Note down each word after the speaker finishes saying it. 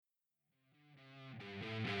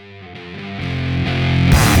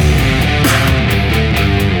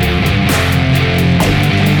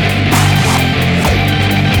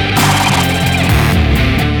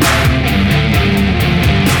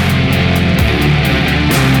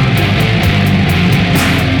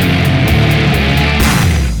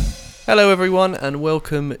Hello everyone and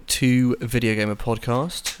welcome to Video Gamer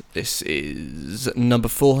Podcast. This is number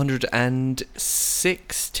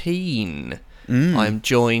 416. I'm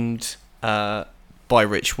joined by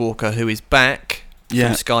Rich Walker, who is back from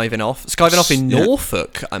skiving off. Skiving off in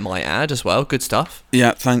Norfolk, I might add, as well. Good stuff.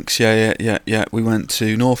 Yeah, thanks. Yeah. We went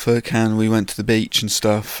to Norfolk and we went to the beach and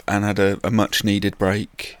stuff and had a much needed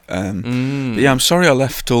break. But yeah, I'm sorry I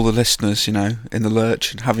left all the listeners, in the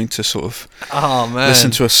lurch and having to sort of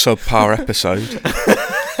listen to a subpar episode.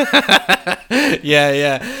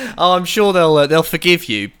 Yeah. Oh, I'm sure they'll forgive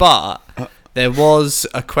you, but there was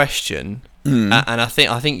a question, and I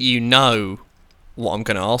think you know what I'm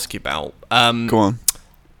going to ask you about. Go on.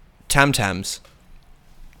 Tam Tams.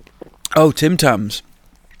 Oh, Tim Tams.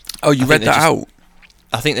 Oh, you read that out?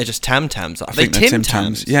 I think they're just Tam Tams. I think they're Tim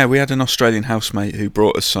Tams. Yeah, we had an Australian housemate who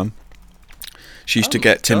brought us some. She used to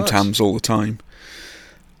get Tim Tams all the time.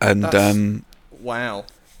 And wow.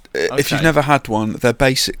 If you've never had one, they're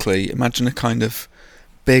basically, imagine a kind of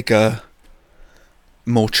bigger,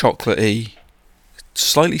 more chocolatey,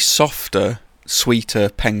 slightly softer, sweeter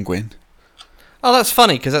penguin. Oh, that's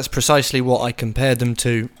funny, because that's precisely what I compared them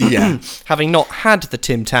to. Yeah. Having not had the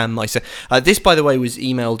Tim Tam myself. This, by the way, was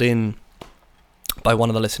emailed in by one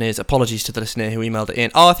of the listeners. Apologies to the listener who emailed it in.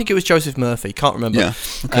 Oh, I think it was Joseph Murphy. Can't remember. Yeah.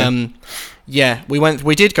 Okay.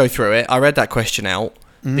 We did go through it. I read that question out.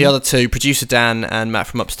 The other two, producer Dan and Matt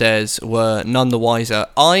from upstairs, were none the wiser.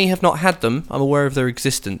 I have not had them. I'm aware of their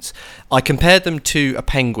existence. I compared them to a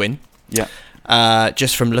penguin. Yeah.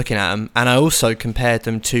 Just from looking at them, and I also compared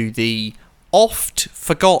them to the oft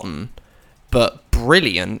forgotten but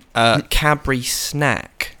brilliant Cadbury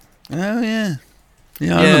snack. Oh yeah, I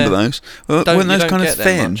remember those. Weren't those kind of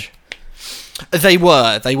thin? They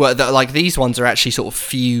were. Like, these ones are actually sort of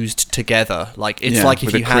fused together. Like, it's like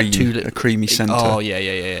if you had a creamy centre. Oh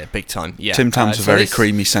yeah, big time. Yeah, Tim Tams are very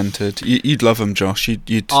creamy scented. You'd love them, Josh.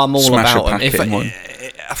 You'd I'm all smash about a packet them. in one.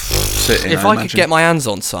 If I could get my hands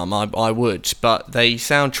on some, I would. But they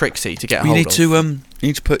sound tricksy to get hold of. You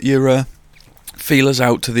need to put your feelers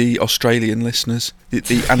out to the Australian listeners,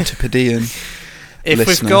 the Antipodean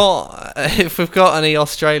If we've got any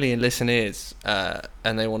Australian listeners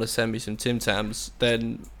and they want to send me some Tim Tams,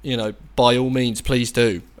 then by all means, please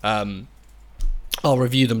do. I'll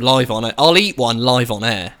review them live on it. I'll eat one live on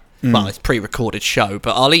air. Well, it's pre-recorded show,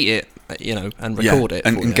 but I'll eat it, and record it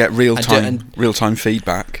and get real time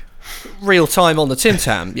feedback. Real time on the Tim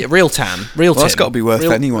Tam. Yeah, real Tam. Well, that's got to be worth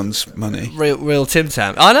anyone's money. Real Tim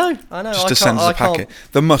Tam. I know. Just to send us a packet.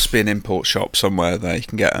 There must be an import shop somewhere there you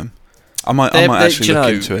can get them. I might actually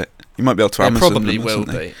look into it. You might be able to Amazon probably them or will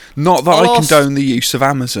something. be. Not that I condone the use of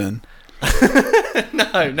Amazon.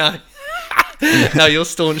 No. No, you're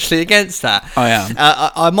staunchly against that. I am.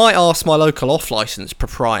 I might ask my local off-license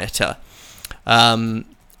proprietor,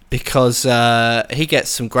 because he gets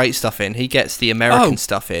some great stuff in. He gets the American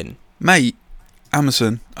stuff in. Mate,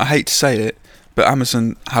 Amazon, I hate to say it, but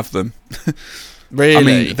Amazon have them. Really? I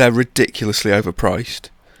mean, they're ridiculously overpriced.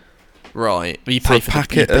 Right. You pay for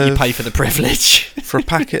the privilege. For a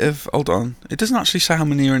packet of... Hold on. It doesn't actually say how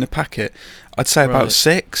many are in a packet. I'd say about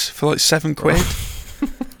 6 for like £7.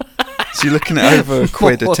 So you're looking at over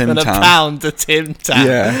 £1 a Tim Tam. More than £1 a Tim Tam.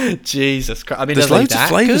 Yeah. Jesus Christ. I mean, there's loads of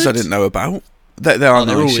flavours I didn't know about. There are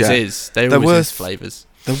always is. There always is flavours.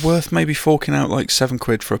 They're worth maybe forking out like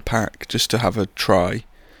 £7 for a pack just to have a try.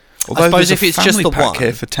 Although I suppose if it's just the pack one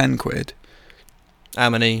here for £10.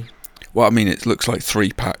 How many? Well, I mean, it looks like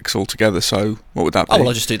 3 packs altogether. So what would that be? Oh, well,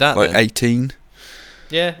 I'll just do that. Like then. 18.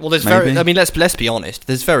 Yeah. Well, there's let's be honest.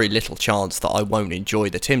 There's very little chance that I won't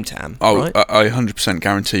enjoy the Tim Tam. Oh, right? I 100%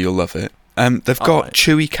 guarantee you'll love it. They've got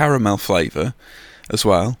chewy caramel flavour as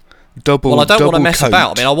well. Well, I don't want to mess coat.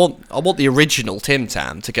 about. I mean, I want the original Tim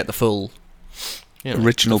Tam to get the full.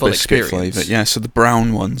 Original the full biscuit experience. flavour. Yeah, so the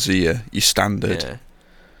brown ones are your standard. Yeah.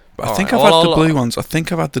 But I think I've had the blue ones. I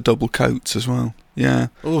think I've had the double coats as well. Yeah.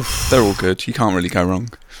 Oof. They're all good. You can't really go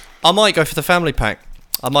wrong. I might go for the family pack.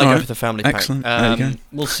 Excellent. There you go.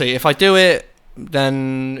 We'll see. If I do it,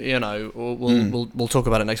 then we'll talk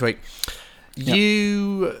about it next week. Yep.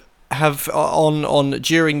 You have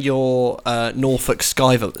during your Norfolk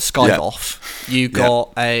skive off, you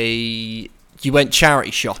got you went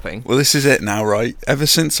charity shopping. Well, this is it now, right? Ever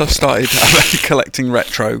since I started collecting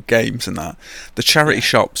retro games and that, the charity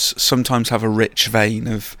shops sometimes have a rich vein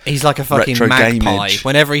of He's like a fucking magpie.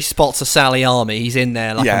 Whenever he spots a Sally Army, he's in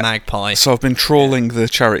there like a magpie. So I've been trawling the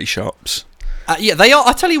charity shops. They are.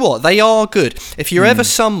 I tell you what, they are good. If you're ever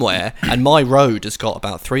somewhere, and my road has got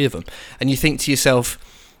about 3 of them, and you think to yourself,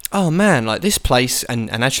 oh man, like this place,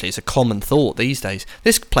 and actually it's a common thought these days,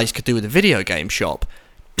 this place could do with a video game shop.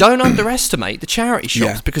 don't underestimate the charity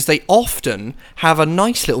shops Yeah. because they often have a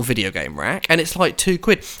nice little video game rack, and it's like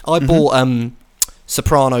 £2. I bought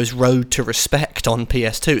Sopranos Road to Respect on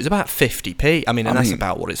PS2. It was about 50p. I mean, that's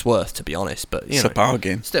about what it's worth, to be honest. But It's a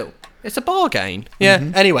bargain. Still, it's a bargain.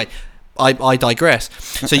 Yeah. Anyway, I digress.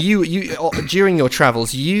 So you during your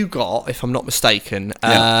travels, you got, if I'm not mistaken,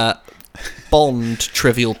 Bond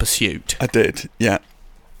Trivial Pursuit. I did. Yeah.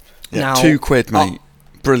 Now, £2, mate.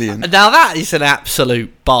 Brilliant. Now that is an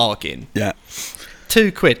absolute bargain. Yeah.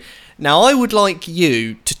 £2. Now I would like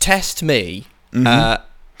you to test me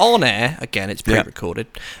on air. Again, it's pre-recorded,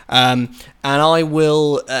 and I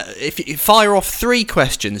will if you fire off 3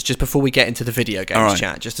 questions just before we get into the video games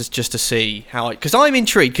chat, just to see how. Because I'm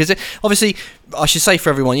intrigued. Because obviously, I should say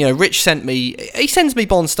for everyone, Rich sends me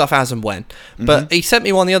Bond stuff as and when, but he sent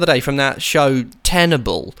me one the other day from that show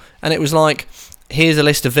Tenable, and it was like, here's a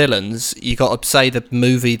list of villains. You got to say the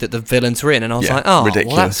movie that the villains were in, and I was like, oh,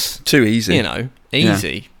 ridiculous. Well, that's too easy. Easy.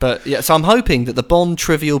 Yeah. But yeah, so I'm hoping that the Bond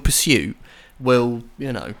Trivial Pursuit will,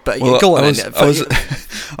 But go on.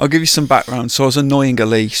 I'll give you some background. So I was annoying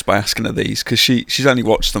Elise by asking her these because she's only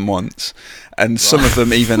watched them once, and some of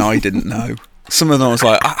them even I didn't know. Some of them I was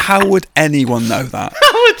like, how would anyone know that?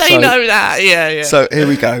 How would they know that? Yeah. So here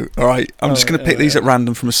we go. All right, I'm just going to pick these at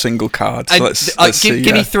random from a single card. So let's see.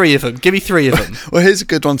 Give me 3 of them. Give me 3 of them. Well, here's a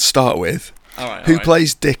good one to start with. All right. Who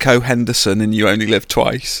plays Dicko Henderson in You Only Live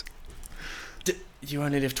Twice? You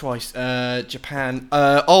Only Live Twice. Japan.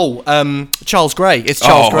 Charles Gray. It's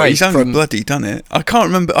Charles Gray. He's only bloody done it. I can't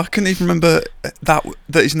remember. I couldn't even remember that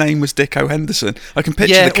his name was Dicko Henderson. I can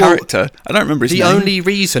picture the character. I don't remember his name. The only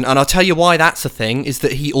reason, and I'll tell you why that's a thing, is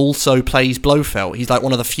that he also plays Blofeld. He's like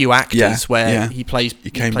one of the few actors where he played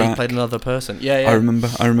another person. Yeah. I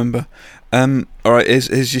remember. All right.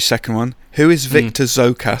 Here's your second one. Who is Victor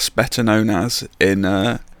Zokas better known as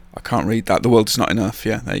in? I can't read that. The World Is Not Enough.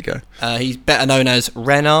 Yeah, there you go. He's better known as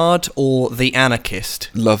Renard or the Anarchist.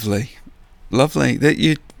 Lovely. That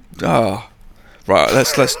you. Right.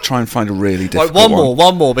 Let's try and find a really difficult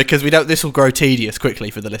one more, because we don't. This will grow tedious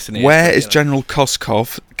quickly for the listeners. Where is General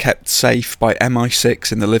Koskov kept safe by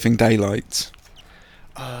MI6 in The Living Daylights?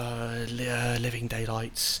 Living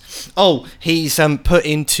Daylights. Oh, he's put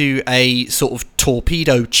into a sort of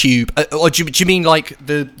torpedo tube. Or do you mean like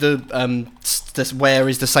the where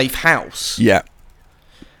is the safe house? Yeah.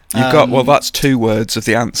 You've got that's 2 words of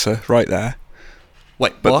the answer right there.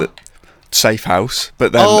 Wait, what? Safe house,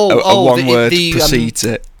 but then a one word precedes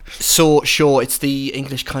it. So sure, it's the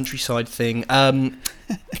English countryside thing.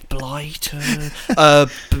 Blighton.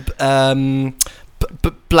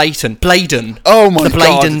 Bladen. Oh my god! The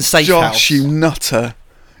Bladen safe house. Josh, you nutter!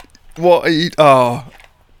 What are you? Oh,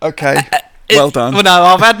 okay. Well done. Well, no,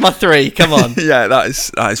 I've had my 3. Come on. Yeah, that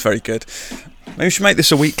is very good. Maybe we should make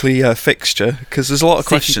this a weekly fixture because there's a lot of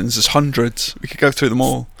questions. There's hundreds. We could go through them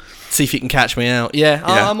all. See if you can catch me out. Yeah.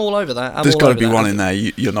 I'm all over that. There's got to be one in there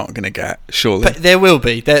you're not going to get, surely. But there will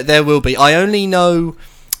be. There will be. I only know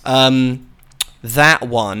that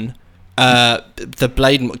one. The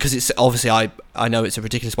Bladen, because it's obviously I know it's a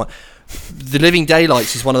ridiculous one. The Living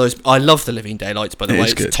Daylights is one of those. I love The Living Daylights, by the way.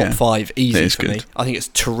 It's top 5 easy for me. I think it's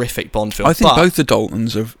a terrific Bond film. I think both the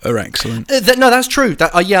Daltons are excellent. No, that's true.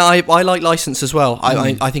 I like Licence as well.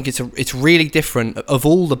 I think it's really different. Of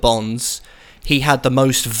all the Bonds, he had the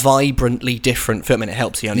most vibrantly different film, and it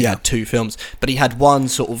helps he only had 2 films, but he had one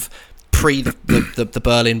sort of pre the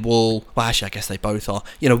Berlin Wall. Well, actually, I guess they both are.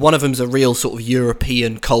 One of them's a real sort of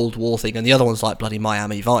European Cold War thing, and the other one's like bloody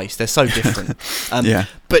Miami Vice. They're so different.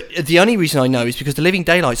 But the only reason I know is because The Living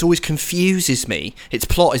Daylights always confuses me. Its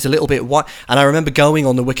plot is a little bit white, and I remember going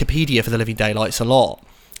on the Wikipedia for The Living Daylights a lot,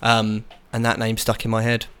 and that name stuck in my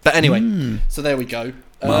head. But anyway, so there we go.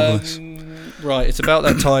 Marvellous. Right, it's about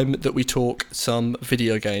that time that we talk some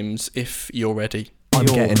video games, if you're ready. I'm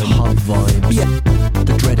getting hub vibes. Yeah.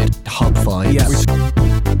 The dreaded hub vibes. Yes.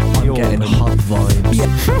 I'm getting hub vibes. Yeah.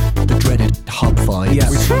 The dreaded hub vibes.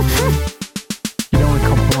 Yes. You don't want to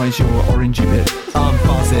compromise your orangey bit. I'm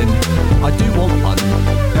buzzing. I do want one.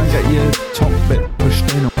 Don't get your top bit pushed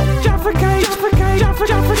in.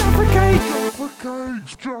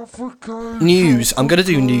 News. I'm going to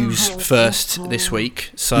do news first this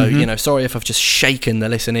week. So, sorry if I've just shaken the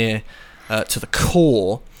listener to the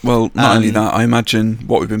core. Well, not only that, I imagine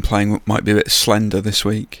what we've been playing might be a bit slender this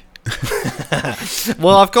week.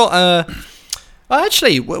 Well, I've got...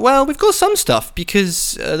 we've got some stuff,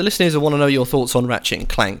 because the listeners will want to know your thoughts on Ratchet &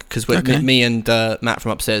 Clank, because me and Matt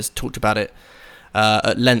from upstairs talked about it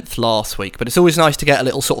at length last week. But it's always nice to get a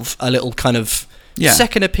little kind of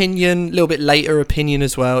second opinion, a little bit later opinion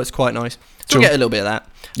as well. It's quite nice. we'll get a little bit of that.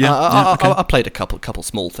 Yeah, okay. I played a couple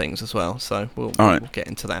small things as well, so we'll get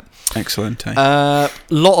into that. Excellent. Lot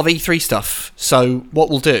of E3 stuff. So what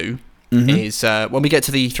we'll do is when we get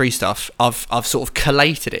to the E3 stuff, I've sort of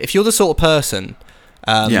collated it. If you're the sort of person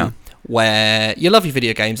where you love your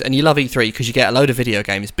video games and you love E3 because you get a load of video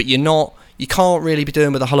games, but you can't really be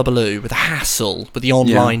doing with the hullabaloo, with the hassle, with the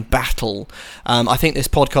online battle. I think this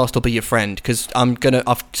podcast will be your friend because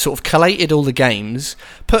I've sort of collated all the games,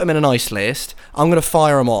 put them in a nice list. I'm going to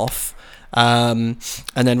fire them off, and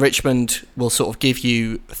then Richmond will sort of give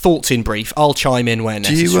you thoughts in brief. I'll chime in where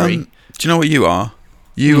necessary. Do you know what you are?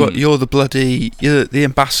 You're the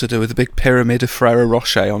ambassador with a big pyramid of Ferrero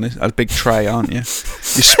Rocher on a big tray, aren't you? You're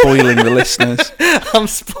spoiling the listeners. I'm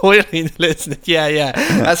spoiling the listeners. Yeah.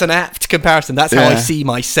 That's an apt comparison. That's how I see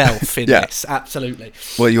myself in this. Absolutely.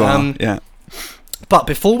 Well, you are. Yeah. But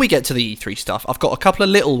before we get to the E3 stuff, I've got a couple of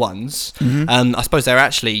little ones. I suppose they're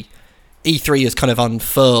actually E3 has kind of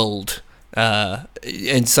unfurled,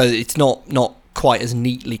 and so it's not quite as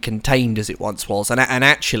neatly contained as it once was, and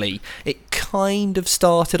actually it kind of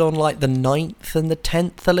started on like the 9th and the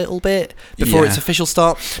 10th a little bit before its official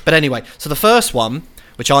start. But anyway, so the first one,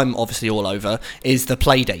 which I'm obviously all over, is the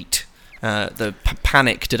Playdate. The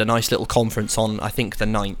Panic did a nice little conference on, I think, the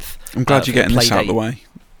 9th. I'm glad you're getting this out of the way.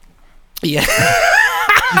 Yeah.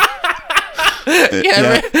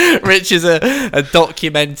 Rich is a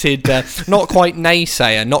documented, not quite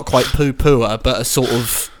naysayer, not quite poo-pooer, but a sort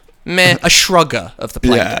of a shrugger of the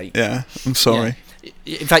Playdate. Yeah, I'm sorry.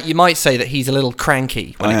 Yeah. In fact, you might say that he's a little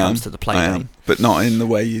cranky when it comes to the Playdate. But not in the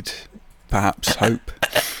way you'd perhaps hope.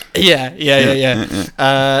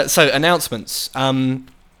 Yeah. So, announcements.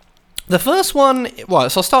 The first one, so I'll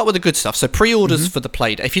start with the good stuff. So pre-orders for the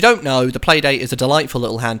Playdate. If you don't know, the Playdate is a delightful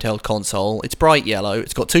little handheld console. It's bright yellow.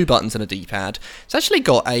 It's got 2 buttons and a D-pad. It's actually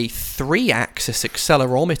got a 3-axis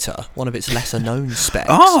accelerometer, one of its lesser-known specs.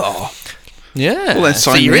 Oh! Yeah. Well, then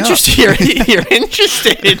so you're interested. You're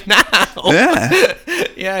interested now. Yeah.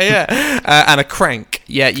 Yeah. And a crank.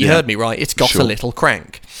 Yeah, you heard me right. It's got a little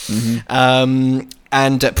crank. And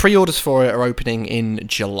pre-orders for it are opening in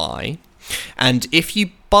July. And if you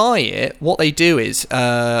buy it, what they do is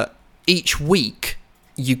each week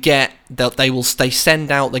you get that they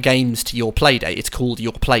send out the games to your Playdate. It's called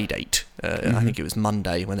your Playdate. I think it was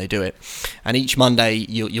Monday when they do it, and each Monday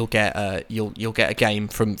you'll get a game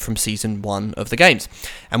from season 1 of the games.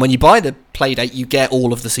 And when you buy the Playdate, you get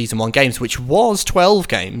all of the season 1 games, which was 12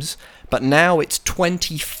 games, but now it's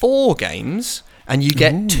 24 games, and you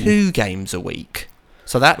get 2 games a week.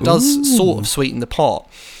 So that does sort of sweeten the pot.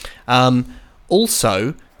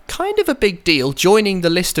 Also, kind of a big deal, joining the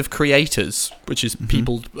list of creators, which is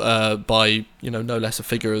people by no less a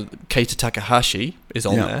figure, Keita Takahashi is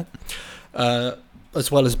on there, as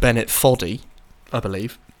well as Bennett Foddy, I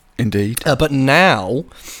believe. Indeed. But now,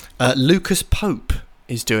 Lucas Pope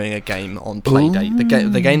is doing a game on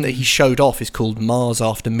Playdate. The game that he showed off is called Mars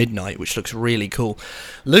After Midnight, which looks really cool.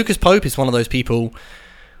 Lucas Pope is one of those people,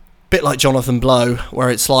 bit like Jonathan Blow, where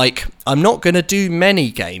it's like, I'm not going to do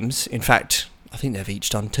many games. In fact, I think they've each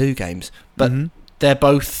done 2 games, but they're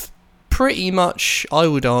both pretty much, I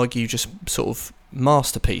would argue, just sort of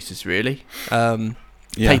masterpieces, really.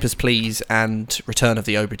 Papers, Please and Return of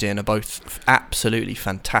the Obra Dinn are both absolutely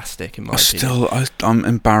fantastic in my opinion. I'm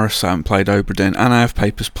embarrassed I haven't played Obra Dinn, and I have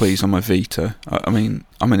Papers, Please on my Vita. I mean,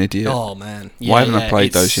 I'm an idiot. Oh man, why haven't I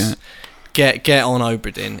played those yet? Get on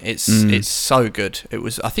Obra Dinn. It's so good.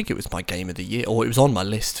 I think it was my game of the year, or it was on my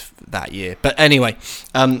list that year. But anyway,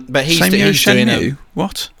 but he's same year as doing Shenmue.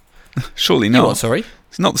 What? Surely not. What, sorry?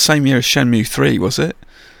 It's not the same year as Shenmue 3, was it?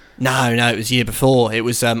 No, it was the year before. It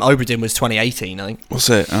was Obra Dinn was 2018, I think. Was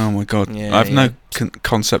it? Oh my god! I have no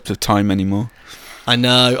concept of time anymore. I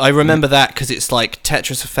know. I remember that because it's like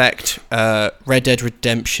Tetris Effect, Red Dead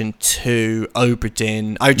Redemption 2, Obra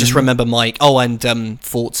Dinn. I just remember Mike. Oh, and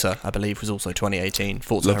Forza, I believe, was also 2018.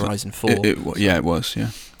 Forza Horizon 4. It was.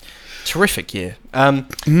 Yeah. Terrific year.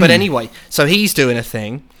 But anyway, so he's doing a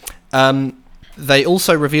thing. They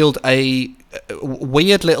also revealed a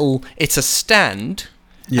weird little. It's a stand.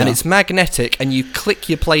 Yeah. And it's magnetic, and you click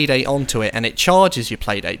your Playdate onto it, and it charges your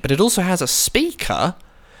Playdate. But it also has a speaker,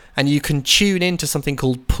 and you can tune into something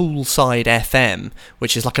called Poolside FM,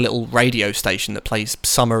 which is like a little radio station that plays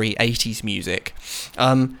summery 80s music.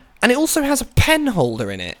 And it also has a pen holder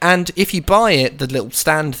in it. And if you buy it, the little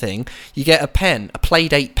stand thing, you get a pen, a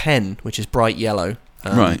Playdate pen, which is bright yellow,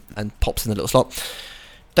 and pops in the little slot.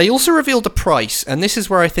 They also revealed the price, and this is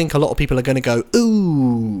where I think a lot of people are going to go,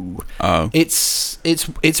 ooh. Oh. It's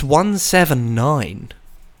 $179.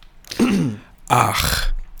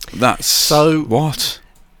 That's so. What?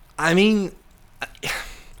 I mean,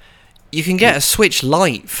 You can get a Switch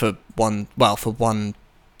Lite for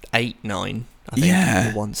 189. I think,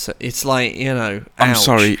 Yeah. once it's like, you know. I'm ouch.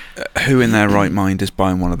 sorry, who in their right mind is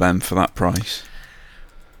buying one of them for that price?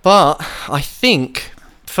 But I think,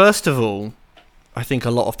 first of all, I think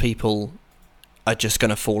a lot of people are just going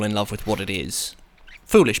to fall in love with what it is.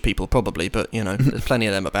 Foolish people, probably, but, you know, there's plenty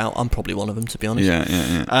of them about. I'm probably one of them, to be honest.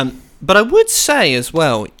 Yeah. But I would say as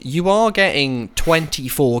well, you are getting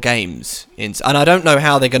 24 games in, and I don't know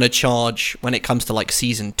how they're going to charge when it comes to like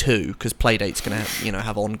season 2, because Playdate's going to have, you know,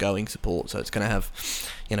 have ongoing support, so it's going to have,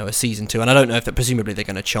 you know, a season 2, and I don't know if presumably they're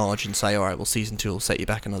going to charge and say, all right, well, season 2 will set you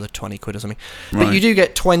back another 20 quid or something. Right. But you do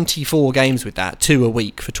get 24 games with that, 2 a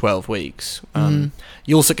week for 12 weeks.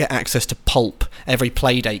 You also get access to Pulp. Every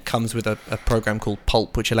Playdate comes with a program called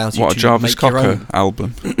Pulp, which allows you What, a to Jarvis make your Cocker own.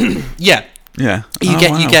 album? Yeah. Yeah. You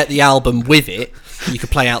Oh, wow. you get the album with it. You can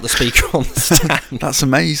play out the speaker on the stand. That's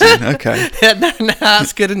amazing. Okay. no,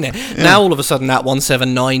 that's good, isn't it? Yeah. Now all of a sudden that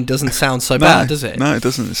 179 doesn't sound so bad, does it? No, it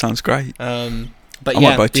doesn't. It sounds great. But I might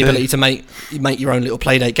yeah, buy the two. ability to make your own little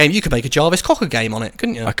Playdate game. You could make a Jarvis Cocker game on it,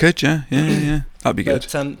 couldn't you? I could, yeah. That'd be good.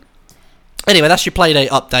 But, anyway, that's your Playdate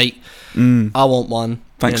update. I want one.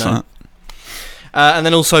 Thanks you know. for that. And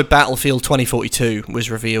then also Battlefield 2042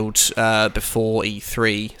 was revealed before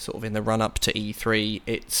E3, sort of in the run-up to E3.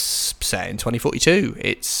 It's set in 2042.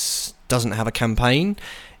 It doesn't have a campaign.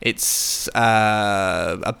 It's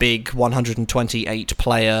a big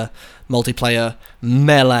 128-player multiplayer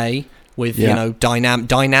melee with you know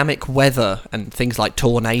dynamic weather and things like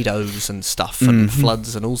tornadoes and stuff and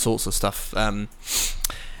floods and all sorts of stuff.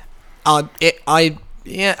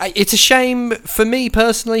 It's a shame for me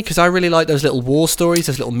personally, because I really like those little war stories,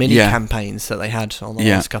 those little mini campaigns that they had on the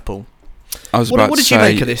last couple. What did you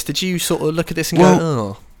make of this? Did you sort of look at this and go,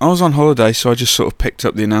 oh? I was on holiday, so I just sort of picked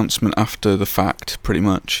up the announcement after the fact, pretty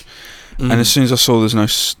much. And as soon as I saw there's no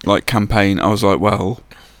like campaign, I was like, well,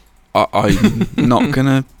 I'm not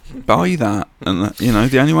gonna buy that. And you know,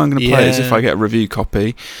 the only way I'm gonna play it is if I get a review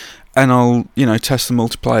copy. And I'll, you know, test the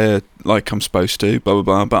multiplayer like I'm supposed to, blah, blah,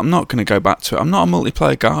 blah. But I'm not going to go back to it. I'm not a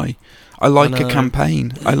multiplayer guy. I like a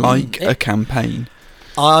campaign. I like a campaign.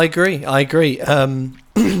 I agree. And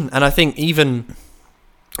I think even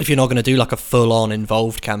if you're not going to do like a full-on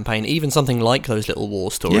involved campaign, even something like those little war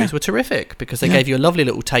stories were terrific, because they gave you a lovely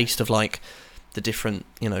little taste of like the different,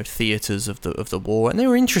 you know, theatres of the war. And they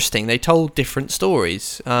were interesting. They told different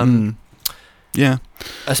stories. Yeah.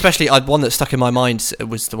 Especially, one that stuck in my mind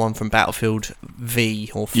was the one from Battlefield V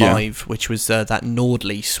or 5, which was that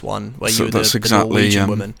Nordlies one, where you were the Norwegian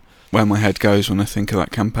woman. Where my head goes when I think of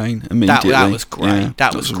that campaign immediately. That was great. Yeah,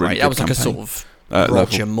 that was great. Really that was like campaign. a sort of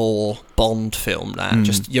Roger Moore Bond film.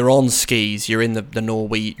 Just you're on skis, you're in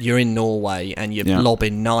you're in Norway, and you're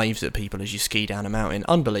lobbing knives at people as you ski down a mountain.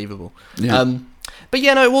 Unbelievable. Yeah. But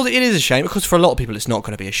yeah, no, it is a shame, because for a lot of people it's not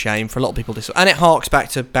going to be a shame. For a lot of people, and it harks back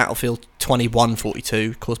to Battlefield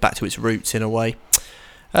 2142, of course, back to its roots in a way.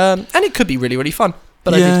 And it could be really, really fun.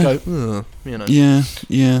 But I did go, you know.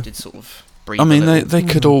 Yeah. Did sort of breathe. I mean, they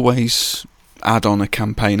could always add on a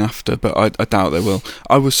campaign after, but I doubt they will.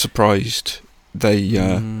 I was surprised they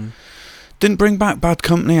didn't bring back Bad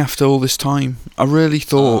Company after all this time. I really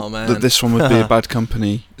thought that this one would be a Bad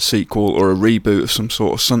Company sequel or a reboot of some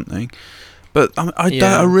sort or something. But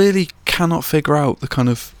I really cannot figure out the kind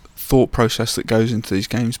of thought process that goes into these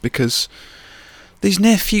games, because these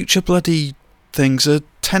near future bloody things are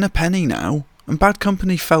 10 a penny now, and Bad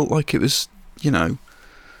Company felt like it was, you know,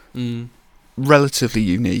 relatively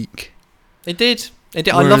unique. It did. I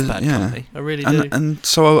love Bad Company. I really do. And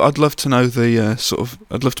so I'd love to know the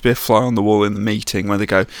I'd love to be a fly on the wall in the meeting where they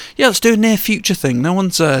go, yeah, let's do a near future thing. No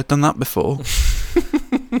one's done that before.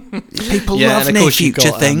 People love near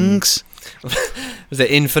future things. Was it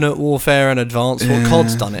Infinite Warfare and Advanced Warfare?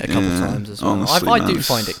 COD's done it a couple of times as well. Honestly, I do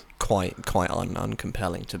find it quite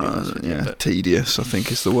uncompelling, to be honest with you. But tedious, I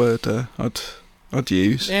think, is the word I'd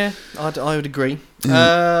use. Yeah, I would agree.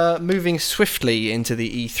 Moving swiftly into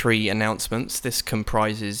the E3 announcements, this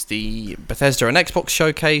comprises the Bethesda and Xbox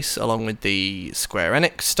showcase, along with the Square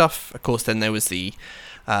Enix stuff. Of course, then there was the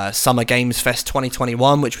Summer Games Fest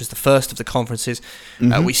 2021, which was the first of the conferences.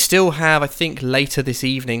 We still have, I think later this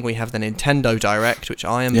evening, we have the Nintendo Direct, which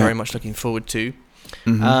I am very much looking forward to.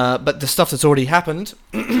 But the stuff that's already happened,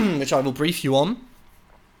 which I will brief you on,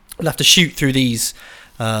 we'll have to shoot through these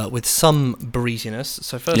with some breeziness.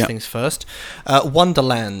 So first things first,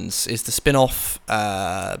 Wonderlands is the spin-off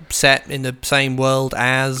set in the same world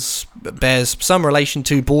as, bears some relation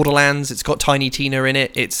to Borderlands. It's got Tiny Tina in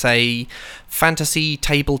it. It's a fantasy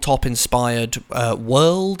tabletop inspired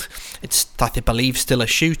world. It's, I believe, still a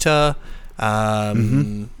shooter.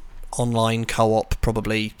 online co-op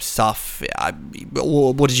probably stuff.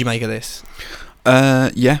 What did you make of this?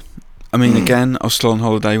 Yeah. I mean, again, I was still on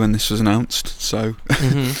holiday when this was announced, so...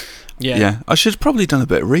 Yeah. I should have probably done a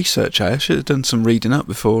bit of research. I should have done some reading up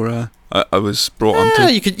before I was brought on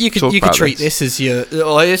to. You could treat this as your.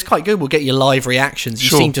 Oh, it's quite good. We'll get your live reactions. You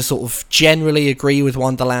seem to sort of generally agree with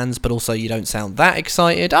Wonderlands, but also you don't sound that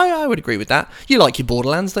excited. I would agree with that. You like your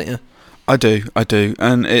Borderlands, don't you? I do,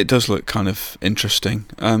 and it does look kind of interesting.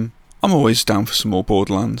 I'm always down for some more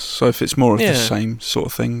Borderlands, so if it's more of the same sort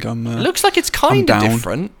of thing, it looks like it's kind of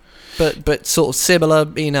different. But sort of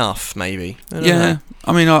similar enough, maybe. I don't know.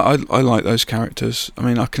 I mean, I like those characters. I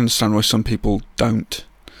mean, I can understand why some people don't.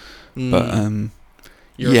 But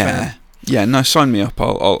You're a fan? Yeah. No, sign me up.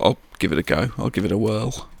 I'll give it a go. I'll give it a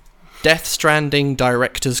whirl. Death Stranding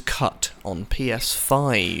Director's Cut on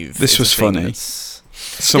PS5. This was funny.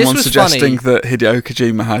 Someone suggesting that Hideo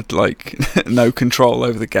Kojima had no control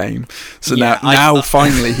over the game, so now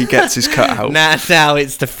finally he gets his cut out. Now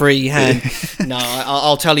it's the free hand. No,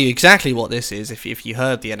 I'll tell you exactly what this is. If you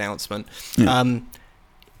heard the announcement,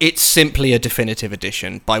 it's simply a definitive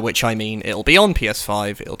edition. By which I mean it'll be on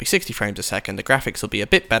PS5. It'll be 60 frames a second. The graphics will be a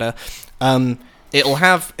bit better. It'll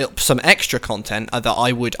have some extra content that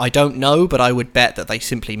I don't know, but I would bet that they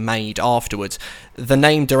simply made afterwards. The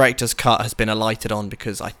name Director's Cut has been alighted on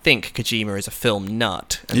because I think Kojima is a film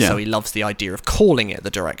nut, and so he loves the idea of calling it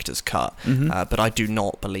the Director's Cut. But I do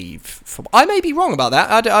not believe... I may be wrong about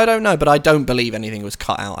that, I don't know, but I don't believe anything was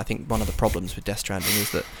cut out. I think one of the problems with Death Stranding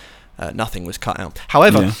is that nothing was cut out.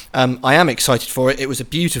 However, I am excited for it. It was a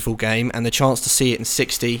beautiful game, and the chance to see it in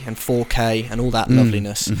 60 and 4K and all that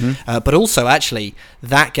loveliness. But also, actually,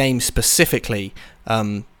 that game specifically,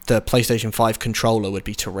 the PlayStation 5 controller would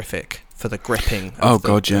be terrific for the gripping of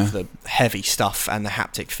the heavy stuff and the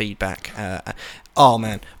haptic feedback. Oh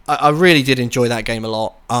man, I really did enjoy that game a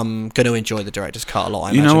lot. I'm going to enjoy the Director's Cut a lot, I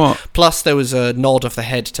imagine. You know what? Plus, there was a nod of the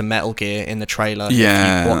head to Metal Gear in the trailer.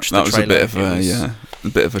 Yeah, that was a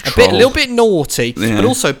bit of a troll. A little bit naughty, but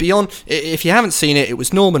also beyond. If you haven't seen it, it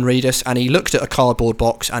was Norman Reedus, and he looked at a cardboard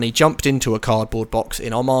box, and he jumped into a cardboard box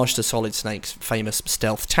in homage to Solid Snake's famous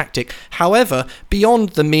stealth tactic. However, beyond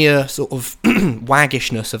the mere sort of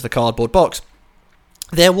waggishness of the cardboard box,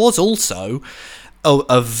 there was also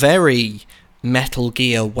a very Metal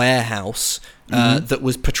Gear warehouse that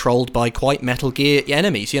was patrolled by quite Metal Gear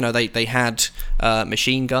enemies. You know, they had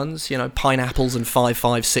machine guns, pineapples and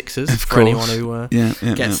 5.56s for anyone who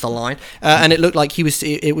gets the line. And it looked like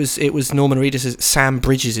it was Norman Reedus' Sam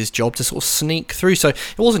Bridges' job to sort of sneak through. So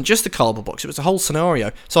it wasn't just the cardboard box; it was a whole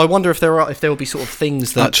scenario. So I wonder if there will be sort of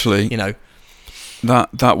things that actually,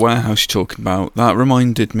 that warehouse you're talking about, that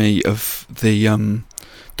reminded me of the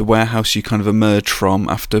warehouse you kind of emerge from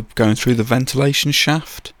after going through the ventilation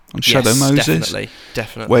shaft on Shadow Moses.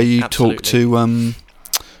 Definitely. Where you talk to,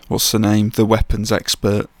 what's the name? The weapons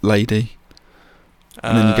expert lady.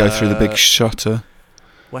 And then you go through the big shutter.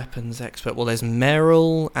 Weapons expert. Well, there's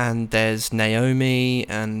Meryl, and there's Naomi,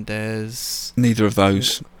 and there's... Neither of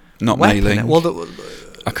those. Not Mei Ling. Well,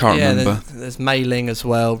 I can't remember. There's Mei Ling as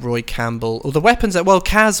well, Roy Campbell. Well, the weapons... Well,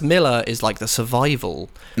 Kaz Miller is like the survival.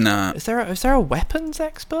 Nah. Is there a weapons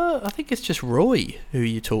expert? I think it's just Roy who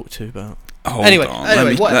you talk to about. Anyway,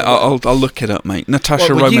 I'll look it up, mate.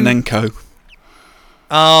 Natasha Romanenko.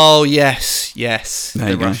 Oh, yes.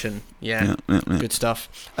 There The Russian. Yeah. Good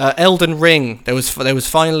stuff. Elden Ring. There was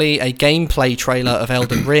finally a gameplay trailer of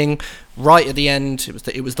Elden Ring. Right at the end,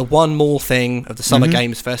 it was the one more thing of the Summer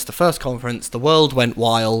Games Fest, the first conference. The world went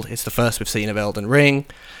wild. It's the first we've seen of Elden Ring.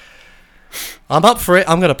 I'm up for it.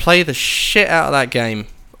 I'm going to play the shit out of that game,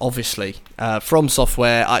 obviously. From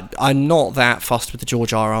Software, I'm not that fussed with the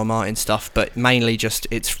George R.R. Martin stuff, but mainly just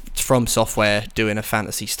it's From Software doing a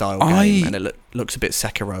fantasy-style game, and it looks a bit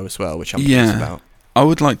Sekiro as well, which I'm pleased about. I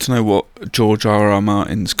would like to know what George R.R.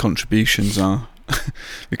 Martin's contributions are,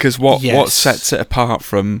 because what sets it apart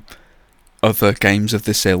from other games of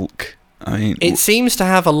this ilk? I mean, it seems to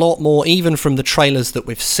have a lot more, even from the trailers that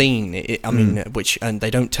we've seen. And they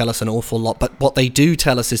don't tell us an awful lot, but what they do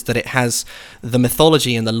tell us is that it has the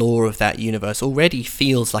mythology and the lore of that universe already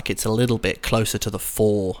feels like it's a little bit closer to the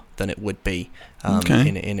fore than it would be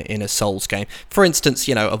in a Souls game. For instance,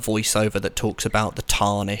 a voiceover that talks about the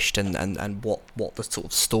Tarnished and what the sort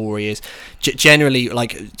of story is. Generally,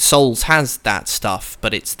 like, Souls has that stuff,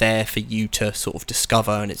 but it's there for you to sort of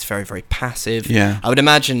discover, and it's very, very passive. Yeah. I would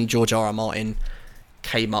imagine George R.R. Martin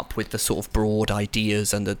came up with the sort of broad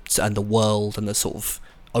ideas and the world and the sort of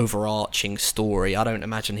overarching story. I don't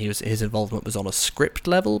imagine his involvement was on a script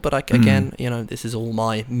level, but again, this is all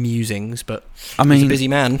my musings. But I mean, he's a busy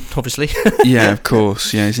man, obviously. Yeah, of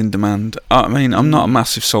course. Yeah, he's in demand. I mean, I'm not a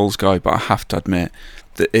massive Souls guy, but I have to admit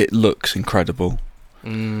that it looks incredible.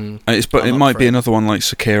 It might be another one like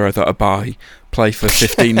Sekiro that I buy, play for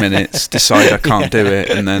 15 minutes, decide I can't do it,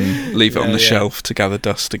 and then leave it on the shelf to gather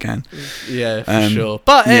dust again. Yeah, for sure.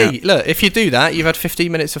 But hey, look, if you do that, you've had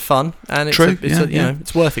 15 minutes of fun, and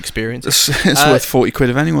it's worth experience. It's worth 40 quid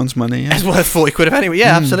of anyone's money. Yeah. It's worth 40 quid of anyone.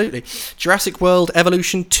 Yeah, absolutely. Jurassic World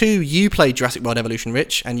Evolution 2. You played Jurassic World Evolution,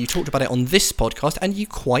 Rich, and you talked about it on this podcast, and you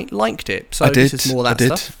quite liked it. So this is more of that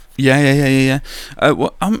stuff. Yeah.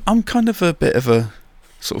 Well, I'm kind of a bit of a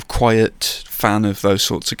sort of quiet fan of those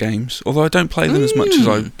sorts of games, although I don't play them as much as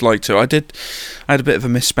I'd like to. I had a bit of a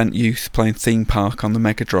misspent youth playing Theme Park on the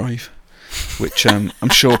Mega Drive, which I'm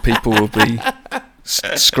sure people will be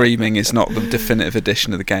screaming is not the definitive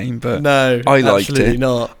edition of the game, but no, I liked it.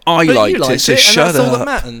 Not. I liked it, so shut up. All that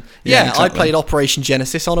mattered. Yeah, exactly. I played Operation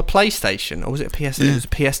Genesis on a PlayStation, or was it a PS? It was a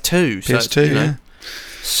PS2. PS2,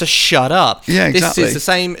 So shut up. Yeah, exactly. This is the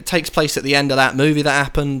same. It takes place at the end of that movie that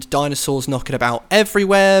happened. Dinosaurs knocking about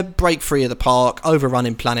everywhere. Break free of the park.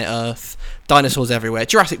 Overrunning planet Earth. Dinosaurs everywhere.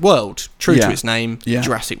 Jurassic World. True to its name. Yeah.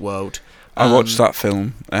 Jurassic World. I watched that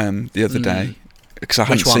film the other day because I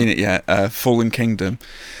hadn't seen it yet. Fallen Kingdom.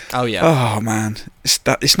 Oh yeah. Oh man,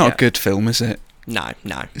 it's not a good film, is it? No.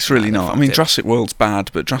 It's really not. I mean, Jurassic World's bad,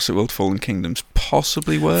 but Jurassic World Fallen Kingdom's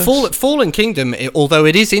possibly worse. Fallen Kingdom, although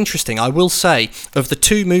it is interesting, I will say, of the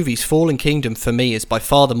two movies, Fallen Kingdom for me is by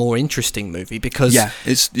far the more interesting movie because I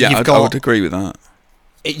would agree with that.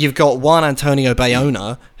 You've got Juan Antonio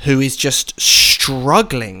Bayona, who is just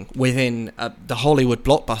struggling within the Hollywood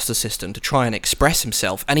blockbuster system to try and express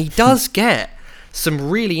himself, and he does get some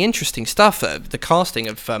really interesting stuff. The casting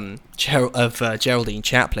of Geraldine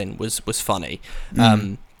Chaplin was funny.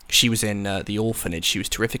 She was in The Orphanage. She was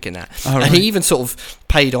terrific in that. Right. And he even sort of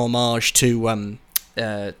paid homage to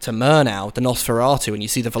Murnau, the Nosferatu, and you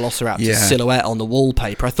see the Velociraptor silhouette on the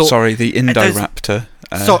wallpaper. I thought, sorry, the Indoraptor.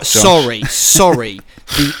 Sorry,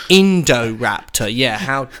 the Indoraptor. Yeah,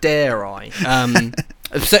 how dare I?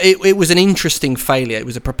 So it was an interesting failure. It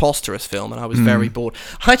was a preposterous film, and I was very bored.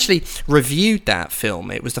 I actually reviewed that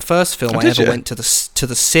film. It was the first film I ever went to the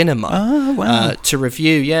cinema to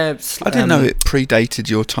review. Yeah, I didn't know it predated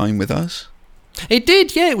your time with us. It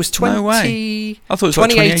did. Yeah, it was 20. No way. I thought it was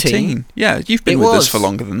 2018. Yeah, you've been with us for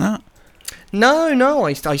longer than that. No,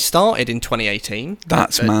 I started in 2018.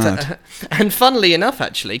 That's mad. And funnily enough,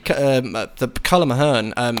 actually, the Cullen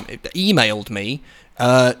Mahern emailed me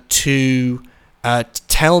to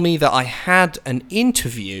tell me that I had an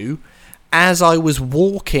interview as I was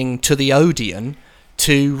walking to the Odeon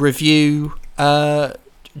to review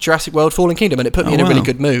Jurassic World Fallen Kingdom, and it put me in a really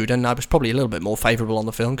good mood, and I was probably a little bit more favourable on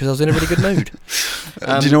the film because I was in a really good mood.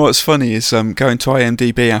 Do you know what's funny is going to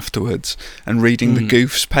IMDb afterwards and reading the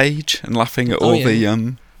Goofs page and laughing at all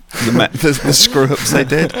the screw-ups they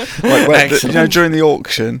did. Like when, during the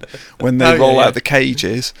auction, when they roll out the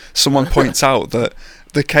cages, someone points out that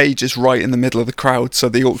the cage is right in the middle of the crowd, so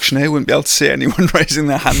the auctioneer wouldn't be able to see anyone raising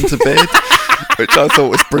their hand to bid, which I thought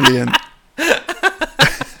was brilliant.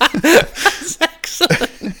 That's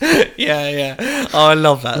excellent. Yeah. Oh, I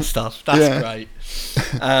love that stuff. That's great.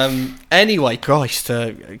 Anyway, Christ,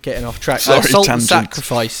 getting off track. Salt and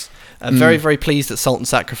Sacrifice. Very, very pleased that Salt and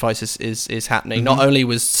Sacrifice is happening. Not only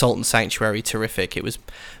was Salt and Sanctuary terrific, it was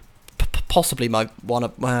possibly my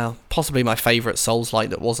favourite Souls-like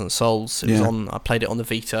that wasn't Souls. It was on. I played it on the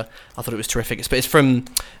Vita. I thought it was terrific. It's from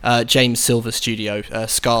James Silver's studio,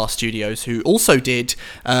 Scar Studios, who also did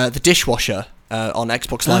the Dishwasher on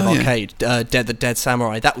Xbox Live Arcade, the Dead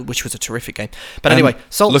Samurai, which was a terrific game. But anyway,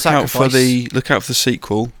 Salt and Sacrifice. Look out for the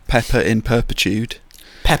sequel, Pepper in Perpetude.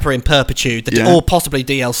 Pepper in Perpetude, or possibly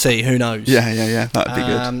DLC. Who knows? Yeah. That'd be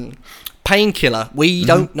good. Painkiller. We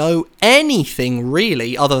don't know anything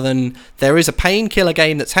really other than there is a Painkiller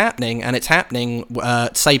game that's happening, and it's happening.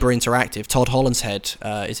 Saber Interactive, Todd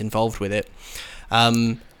Hollinshead is involved with it.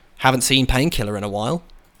 Haven't seen Painkiller in a while.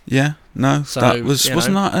 Yeah, no, so, that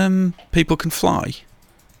wasn't that People Can Fly,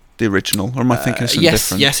 the original, or am I thinking of something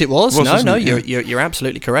different? Yes, it was. No, you're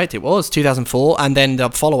absolutely correct. It was 2004, and then the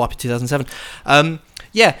follow-up in 2007.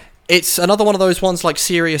 It's another one of those ones like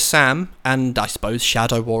Serious Sam and I suppose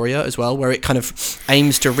Shadow Warrior as well, where it kind of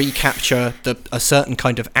aims to recapture a certain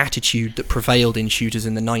kind of attitude that prevailed in shooters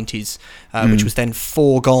in the 90s, which was then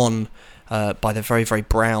foregone by the very, very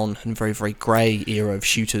brown and very, very grey era of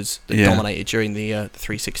shooters that dominated during the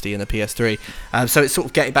 360 and the PS3. So it's sort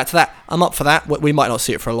of getting back to that. I'm up for that. We might not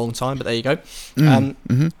see it for a long time, but there you go.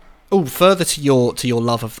 further to your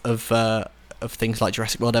love of things like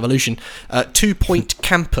Jurassic World Evolution, 2 Point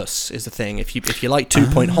Campus is the thing. If you like 2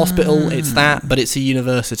 Point Hospital, it's that, but it's a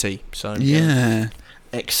university. So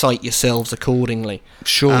excite yourselves accordingly.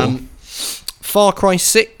 Sure. Far Cry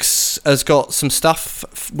 6 has got some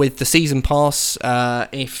stuff with the Season Pass.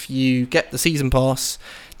 If you get the Season Pass,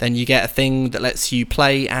 then you get a thing that lets you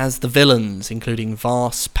play as the villains, including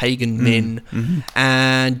Vars, Pagan Min,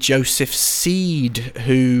 and Joseph Seed,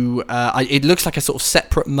 who it looks like a sort of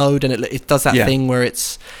separate mode, and it does that thing where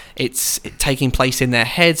it's taking place in their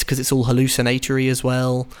heads because it's all hallucinatory as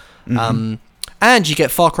well. And you get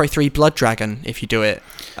Far Cry 3 Blood Dragon if you do it,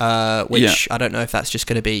 which I don't know if that's just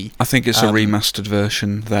going to be... I think it's a remastered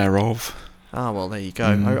version thereof. Ah, well, there you go.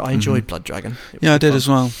 I enjoyed Blood Dragon. I did as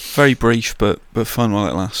well. Very brief, but fun while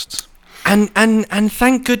it lasts. And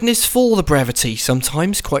thank goodness for the brevity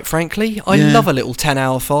sometimes, quite frankly. I love a little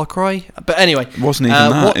 10-hour Far Cry. But anyway... It wasn't even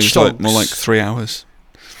that. It was more like 3 hours.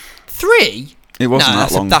 3? It wasn't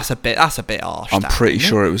that long. That's a bit harsh. I'm pretty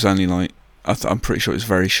sure it was only like... I'm pretty sure it was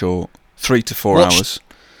very short. 3 to 4 hours.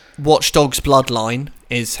 Watch Dogs Bloodline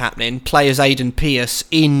is happening. Play as Aidan Pierce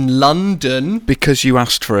in London. Because you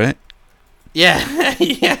asked for it. Yeah.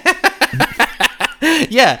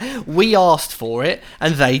 Yeah, we asked for it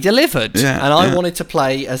and they delivered. And I wanted to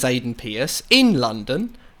play as Aidan Pierce in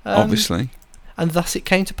London. Obviously. And thus it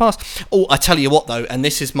came to pass. Oh, I tell you what though, and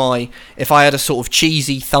this is my... If I had a sort of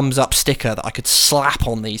cheesy thumbs up sticker that I could slap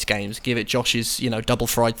on these games, give it Josh's, double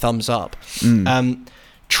fried thumbs up.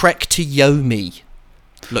 Trek to Yomi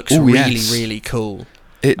looks really cool.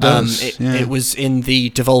 It does. It was in the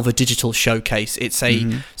Devolver Digital Showcase. It's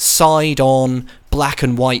a side-on black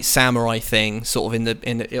and white samurai thing, sort of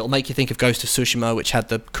it'll make you think of Ghost of Tsushima, which had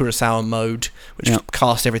the Kurosawa mode, which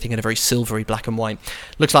cast everything in a very silvery black and white.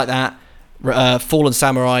 Looks like that. Fallen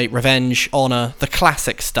Samurai, Revenge, Honor, the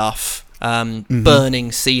classic stuff.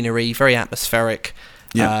 Burning scenery, very atmospheric.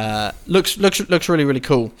 Looks really, really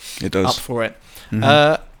cool. It does. Up for it.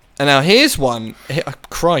 And now here's one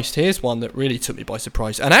that really took me by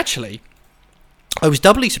surprise. And actually, I was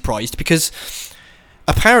doubly surprised because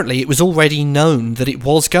apparently it was already known that it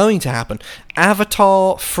was going to happen.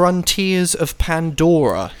 Avatar Frontiers of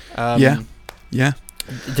Pandora. The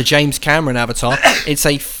James Cameron Avatar. It's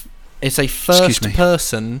a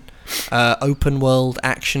first-person open world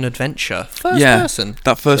action adventure. First person.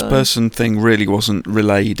 That first-person thing really wasn't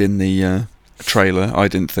relayed in the trailer. I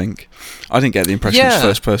didn't get the impression it was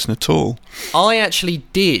first person at all. I actually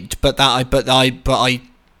did, but I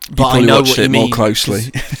probably know watched what you it mean more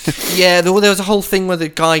closely. There was a whole thing where the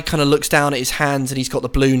guy kind of looks down at his hands and he's got the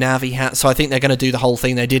blue Navi hat. So I think they're going to do the whole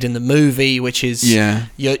thing they did in the movie, which is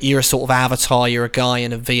you're a sort of avatar. You're a guy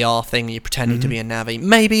in a VR thing. And you're pretending to be a Navi.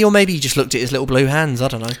 Maybe he just looked at his little blue hands. I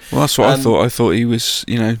don't know. Well, that's what I thought. I thought he was,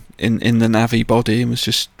 in the Navi body and was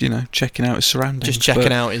just, checking out his surroundings. Just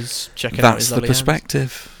checking out his. That's the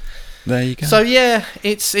perspective. Hands. There you go. So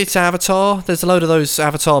it's Avatar. There's a load of those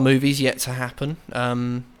Avatar movies yet to happen.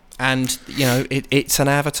 And it's an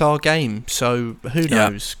Avatar game, so who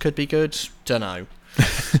knows? Could be good. Don't know.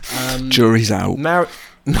 Jury's out.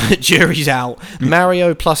 Jury's out.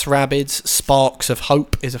 Mario plus Rabbids Sparks of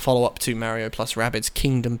Hope is a follow-up to Mario plus Rabbids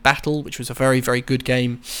Kingdom Battle, which was a very, very good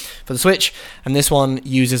game for the Switch. And this one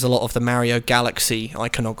uses a lot of the Mario Galaxy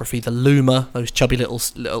iconography, the Luma, those chubby little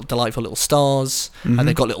delightful little stars, and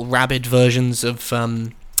they've got little Rabbid versions of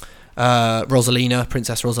Rosalina,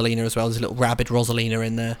 Princess Rosalina as well. There's a little Rabbid Rosalina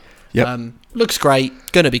in there. Looks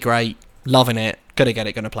great. Gonna be great. Loving it. Gonna get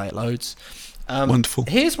it. Gonna play it loads. Wonderful.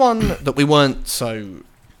 Here's one that we weren't so...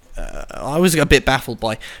 I was a bit baffled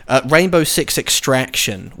by. Rainbow Six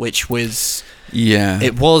Extraction, which was...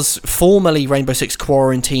 It was formerly Rainbow Six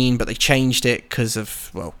Quarantine, but they changed it because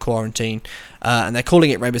of, quarantine. And they're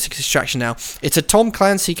calling it Rainbow Six Extraction now. It's a Tom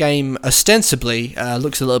Clancy game, ostensibly.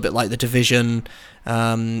 Looks a little bit like The Division.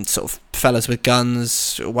 Sort of fellas with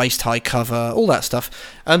guns, waist-high cover, all that stuff.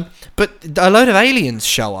 But a load of aliens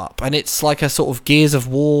show up, and it's like a sort of Gears of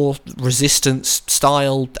War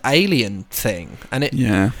Resistance-styled alien thing. And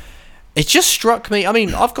it just struck me. I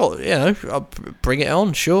mean, I've got, I'll bring it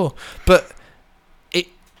on, sure. But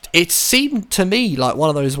it seemed to me like one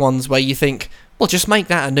of those ones where you think, well, just make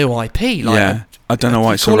that a new IP. I don't know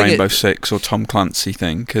why it's a Rainbow Six or Tom Clancy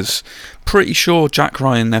thing, because pretty sure Jack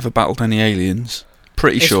Ryan never battled any aliens.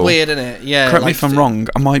 Pretty sure. It's weird, isn't it? Yeah. Correct me if I'm wrong.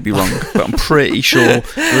 I might be wrong, but I'm pretty sure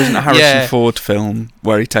there isn't a Harrison Ford film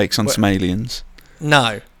where he takes on some aliens.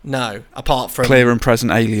 No. Apart from Clear and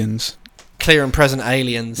Present Aliens. Alien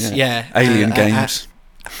games.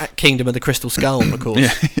 Kingdom of the Crystal Skull, of course.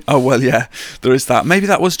 There is that. Maybe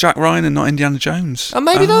that was Jack Ryan and not Indiana Jones.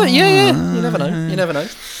 Maybe that. Yeah. You never know.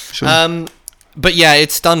 Sure. But yeah,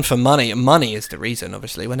 it's done for money. Money is the reason,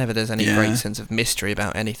 obviously. Whenever there's any Yeah. great sense of mystery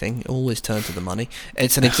about anything, always turn to the money.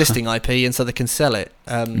 It's an existing IP, and so they can sell it.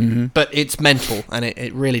 But it's mental, and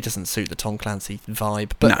it really doesn't suit the Tom Clancy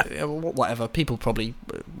vibe. But whatever, people probably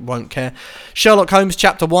won't care. Sherlock Holmes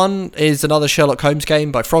Chapter 1 is another Sherlock Holmes game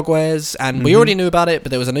by Frogwares, and we already knew about it,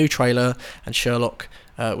 but there was a new trailer, and Sherlock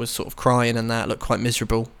was sort of crying, and that looked quite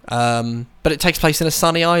miserable. But it takes place in a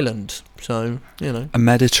sunny island, so, you know. A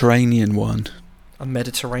Mediterranean one. A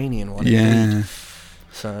Mediterranean one. Yeah. Indeed.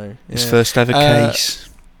 So His first ever case.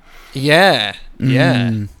 Yeah.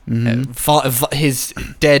 Mm-hmm. His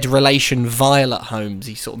dead relation Violet Holmes.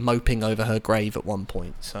 He's sort of moping over her grave at one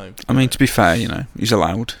point. So I mean, to be fair, you know, he's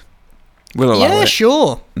allowed. We'll allow it. Yeah,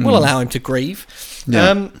 sure. We'll allow him to grieve.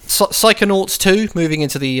 Yeah. Psychonauts 2, moving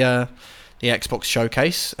into the Xbox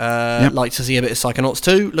showcase. Like to see a bit of Psychonauts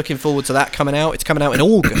 2. Looking forward to that coming out. It's coming out in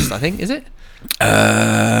August, I think. Is it?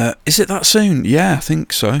 Is it that soon? Yeah, I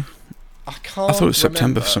think so. I can't. I thought it was September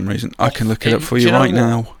remember. for some reason. I can look it up for do you you know right what?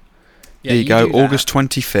 now. Yeah, There you go, do that. August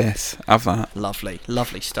 25th. Have that.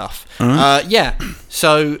 Lovely stuff. Alright. Yeah,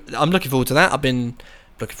 so I'm looking forward to that. I've been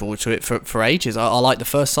looking forward to it for ages. I like the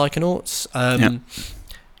first Psychonauts.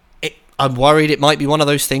 I'm worried it might be one of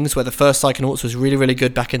those things where the first Psychonauts was really, really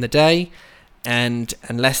good back in the day, and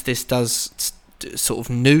unless this does sort of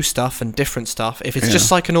new stuff and different stuff, if it's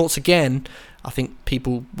just Psychonauts again, I think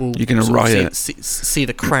people will You're gonna sort of riot. see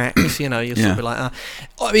the cracks, you know. You'll sort of be like,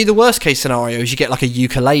 I mean, the worst case scenario is you get like a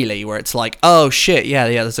ukulele where it's like, oh shit, yeah,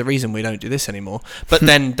 there's a reason we don't do this anymore. But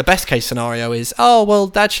then the best case scenario is, oh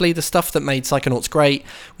well, actually the stuff that made Psychonauts great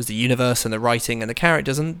was the universe and the writing and the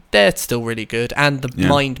characters, and they're still really good, and the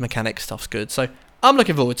mind mechanic stuff's good. So I'm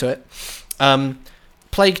looking forward to it.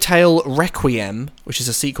 Plague Tale Requiem, which is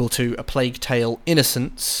a sequel to A Plague Tale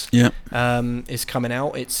Innocence, is coming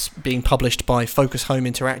out. It's being published by Focus Home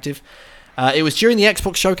Interactive. It was during the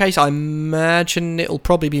Xbox showcase. I imagine it'll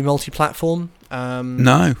probably be multi-platform.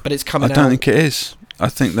 No, but it's coming out. I don't think it is. I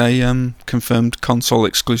think they confirmed console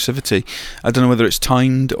exclusivity. I don't know whether it's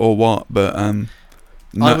timed or what, but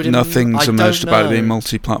nothing's emerged about it being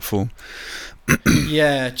multi-platform.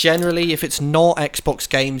 Yeah, generally, if it's not Xbox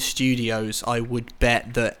Game Studios, I would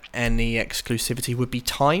bet that any exclusivity would be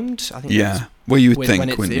timed. I think. Yeah, well, you would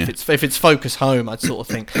think, wouldn't you? If it's Focus Home, I'd sort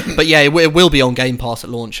of think. But yeah, it will be on Game Pass at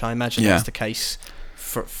launch. I imagine that's the case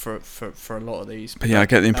for a lot of these. But yeah, I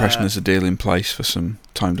get the impression there's a deal in place for some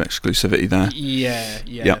timed exclusivity there.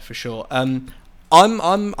 Yeah, for sure.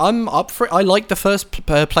 I'm up for it. I liked the first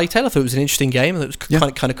Plague Tale. I thought it was an interesting game. I thought it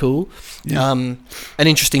was kind of cool. Yeah. An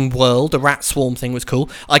interesting world. The rat swarm thing was cool.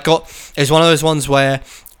 It was one of those ones where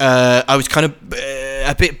I was kind of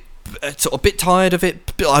a bit tired of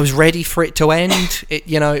it. But I was ready for it to end. It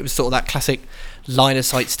was sort of that classic line of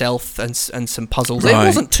sight stealth and some puzzles.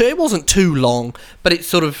 Right. It wasn't too long, but it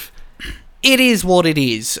sort of. It is what it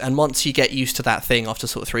is, and once you get used to that thing after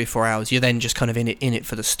sort of 3 or 4 hours, you're then just kind of in it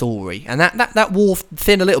for the story, and that wore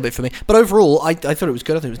thin a little bit for me. But overall, I thought it was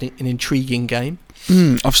good. I thought it was an intriguing game.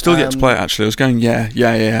 I've still yet to play it. Actually, I was going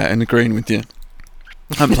and agreeing with you.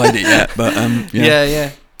 I haven't played it yet, but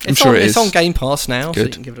yeah. It's on Game Pass now, good.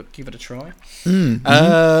 so you can give it a try.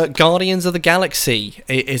 Guardians of the Galaxy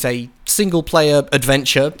is a single-player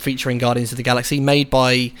adventure featuring Guardians of the Galaxy, made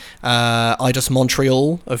by Eidos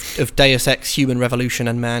Montreal of Deus Ex: Human Revolution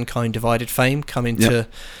and Mankind Divided fame, coming to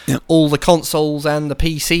all the consoles and the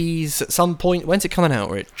PCs at some point. When's it coming out,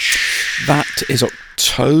 Rich? That is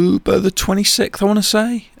October the 26th, I want to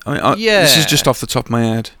say. This is just off the top of my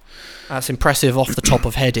head. That's impressive off the top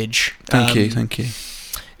of headage. Thank you.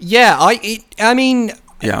 Yeah, I mean.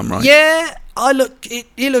 Yeah, I'm right. Yeah,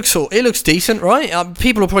 it looks decent, right?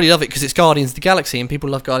 People will probably love it because it's Guardians of the Galaxy, and people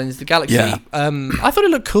love Guardians of the Galaxy. Yeah. I thought it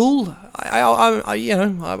looked cool.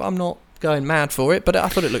 I'm not going mad for it, but I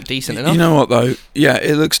thought it looked decent enough. You know what though? Yeah,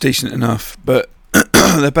 it looks decent enough, but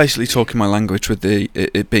they're basically talking my language with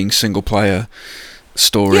it being single player,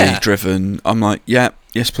 story driven. I'm like,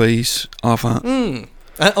 yes please, I'll have that.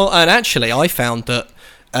 And actually, I found that.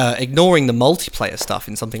 Ignoring the multiplayer stuff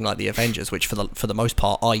in something like the Avengers, which for the most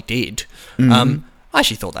part I did, I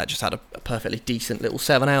actually thought that just had a perfectly decent little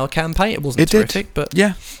 7-hour campaign. It wasn't terrific, but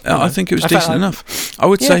I think it was decent enough. I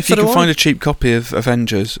would say if you can find a cheap copy of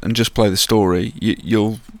Avengers and just play the story,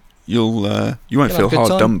 you won't feel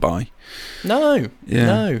hard done by. No.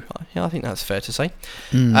 I think that's fair to say.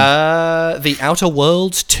 The Outer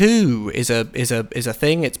Worlds 2 is a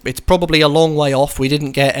thing. It's probably a long way off. We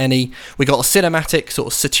didn't get any. We got a cinematic sort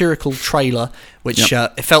of satirical trailer, which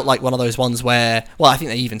it felt like one of those ones where, well, I think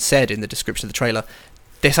they even said in the description of the trailer,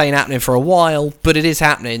 this ain't happening for a while, but it is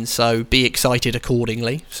happening, so be excited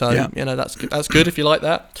accordingly. So, Yeah. that's good if you like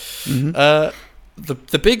that. Mhm.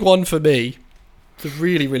 The big one for me, the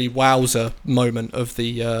really, really wowzer moment of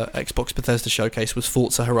the Xbox Bethesda showcase was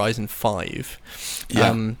Forza Horizon 5.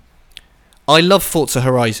 Yeah. I love Forza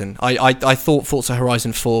Horizon. I thought Forza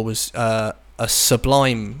Horizon 4 was a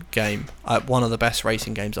sublime game. One of the best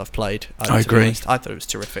racing games I've played. I agree. I thought it was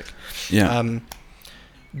terrific. Yeah.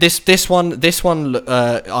 This one,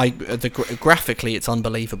 graphically, it's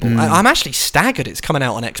unbelievable. I'm actually staggered. It's coming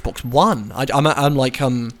out on Xbox One.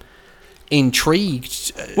 I'm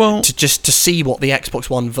intrigued to see what the Xbox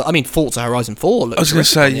One. Forza Horizon 4 looks. I was going to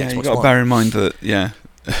say, on the you Xbox got to One. bear in mind that,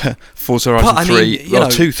 Forza Horizon 3,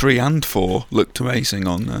 2, 3, and 4 looked amazing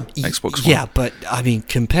on Xbox One. Yeah, but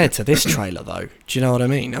compared to this trailer, though, do you know what I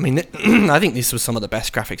mean? I think this was some of the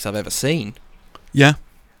best graphics I've ever seen. Yeah.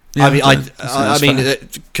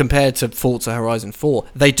 Compared to Forza Horizon 4,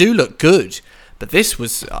 they do look good. But this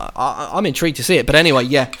was... I'm intrigued to see it. But anyway,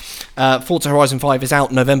 Forza Horizon 5 is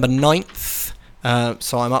out November 9th.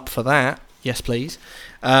 So I'm up for that. Yes, please.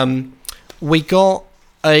 We got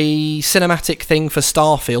a cinematic thing for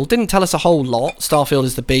Starfield. Didn't tell us a whole lot. Starfield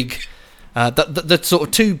is the big... the sort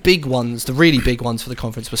of two big ones, the really big ones for the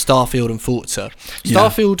conference, were Starfield and Forza.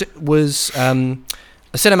 Starfield was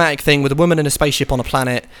a cinematic thing with a woman in a spaceship on a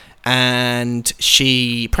planet, and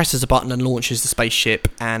she presses a button and launches the spaceship,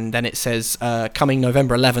 and then it says coming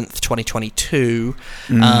November 11th 2022,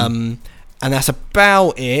 and that's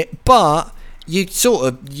about it. But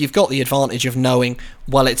you've got the advantage of knowing,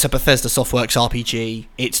 well, it's a Bethesda Softworks RPG,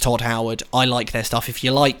 it's Todd Howard, I like their stuff. If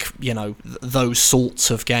you like those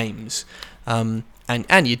sorts of games, and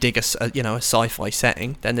you dig a sci-fi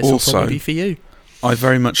setting, then this will probably be for you. I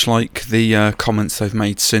very much like the comments they've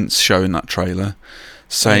made since showing that trailer,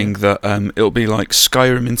 saying that it'll be like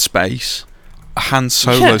Skyrim in space, a Han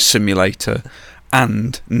Solo simulator,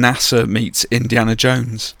 and NASA meets Indiana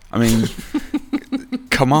Jones. I mean,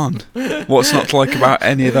 come on, what's not to like about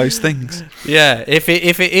any of those things? Yeah, if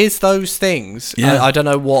it is those things, I don't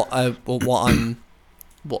know what I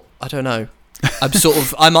don't know.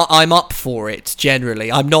 I'm up for it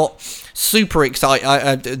generally. I'm not super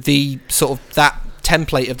excited. The sort of that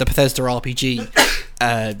template of the Bethesda RPG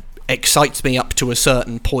excites me up to a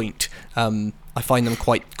certain point. I find them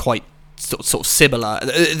quite sort of similar.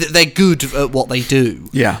 They're good at what they do.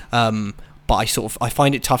 Yeah. But I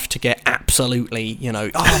find it tough to get absolutely,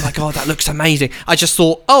 oh my god, that looks amazing. I just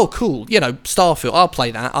thought, oh cool, Starfield, I'll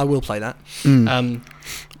play that. I will play that. Can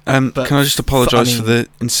I just apologise for the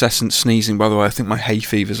incessant sneezing, by the way? I think my hay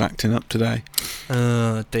fever's acting up today.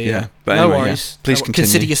 Oh dear. Yeah, but no anyway, worries. Please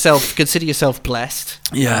continue. Consider yourself blessed.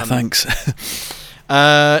 Yeah, thanks.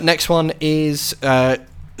 Next one is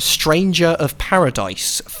Stranger of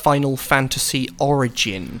Paradise, Final Fantasy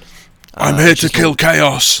Origin. I'm here to kill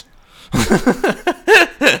chaos.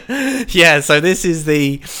 Yeah, so this is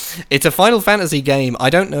it's a Final Fantasy game. I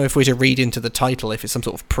don't know if we're to read into the title if it's some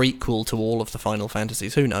sort of prequel to all of the Final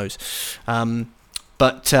Fantasies, who knows.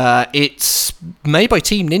 But it's made by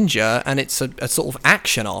Team Ninja, and it's a sort of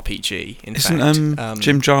action RPG. Isn't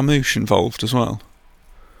Jim Jarmusch involved as well?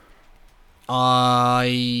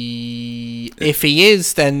 If he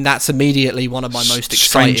is, then that's immediately one of my most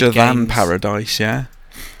exciting Stranger games. Than Paradise, yeah.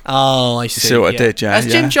 Oh, I see. You see what I did, yeah?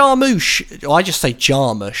 That's Jim Jarmusch. I just say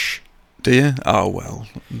Jarmusch. Do you? Oh well,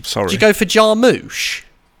 I'm sorry. Did you go for Jarmusch?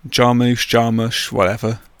 Jarmusch,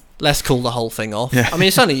 whatever. Let's call the whole thing off. Yeah. I mean,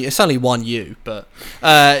 it's only one U, but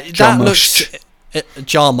that looks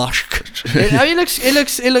Jarmusch.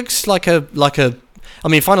 It looks like a. I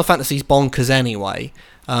mean, Final Fantasy's bonkers anyway.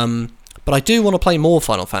 But I do want to play more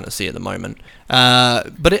Final Fantasy at the moment.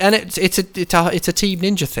 It's a Team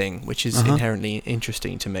Ninja thing, which is inherently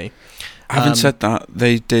interesting to me. Having said that,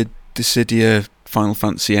 they did Dissidia Final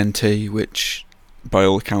Fantasy NT, which by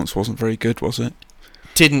all accounts wasn't very good, was it?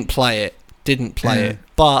 Didn't play it,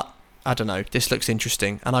 but I don't know. This looks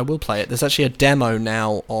interesting, and I will play it. There's actually a demo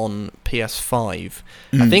now on PS5.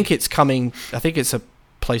 I think it's coming. I think it's a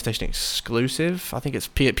PlayStation exclusive. I think it's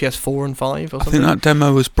PS4 and 5 or something. I think that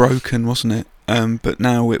demo was broken, wasn't it? But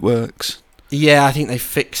now it works. Yeah, I think they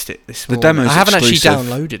fixed it this morning. The demo's I haven't actually exclusive,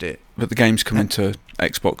 downloaded it. But the game's coming to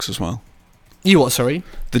Xbox as well. You what, sorry?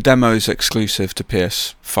 The demo's exclusive to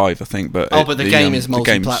PS5, I think. But the game is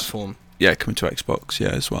multi-platform. Yeah, coming to Xbox, yeah,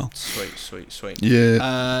 as well. Sweet.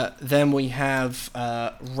 Yeah. Then we have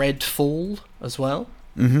Redfall as well.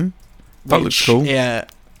 Mm-hmm. That looks cool. Yeah.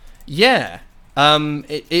 Yeah.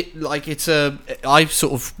 It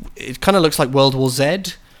kind of looks like World War Z,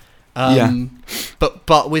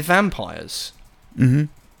 but with vampires. Mm-hmm.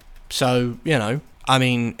 So I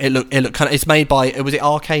mean, it looked kind of. It's made by. Was it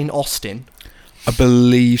Arcane Austin? I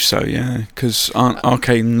believe so, yeah. Because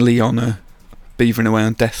Arcane and Leon are beavering away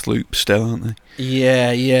on Deathloop still, aren't they?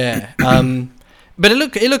 Yeah. But it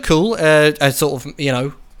looked cool. As sort of,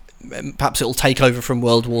 perhaps it'll take over from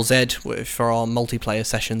World War Z for our multiplayer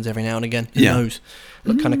sessions every now and again. Who knows?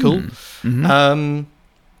 Look kind of cool. Mm-hmm.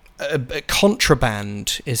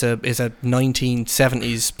 Contraband is a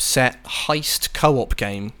 1970s set heist co-op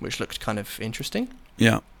game, which looked kind of interesting.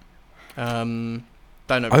 Yeah. Don't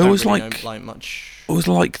know. I always really like know much. I always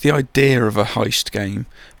like the idea of a heist game,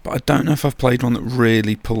 but I don't know if I've played one that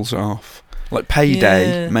really pulls it off. Like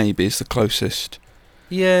Payday, maybe is the closest.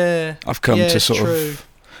 Yeah. I've come to sort of.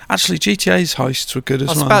 Actually, GTA's heists were good as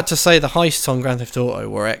well. I was about to say the heists on Grand Theft Auto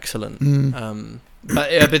were excellent.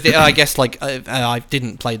 I guess I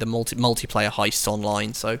didn't play the multiplayer heists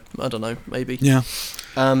online, so I don't know, maybe. Yeah.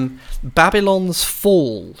 Babylon's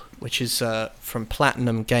Fall, which is from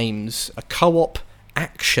Platinum Games, a co-op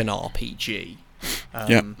action RPG.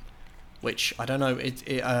 Which I don't know.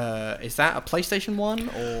 Is that a PlayStation 1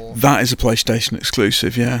 or? That is a PlayStation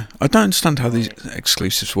exclusive. Yeah, I don't understand how these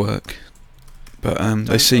exclusives work, but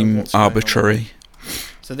they seem arbitrary.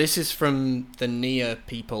 So this is from the Nier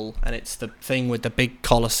people, and it's the thing with the big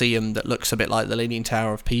Colosseum that looks a bit like the Leaning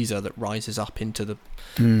Tower of Pisa that rises up into the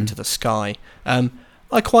sky.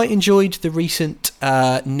 I quite enjoyed the recent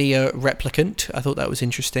Nier Replicant. I thought that was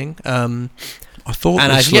interesting. I thought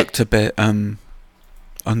this looked a bit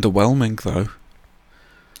underwhelming, though.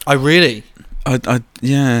 Oh, really? I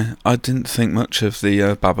didn't think much of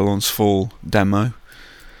the Babylon's Fall demo.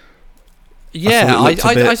 Yeah,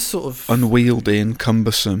 I sort of unwieldy and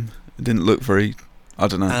cumbersome. It didn't look very. I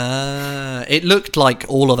don't know. It looked like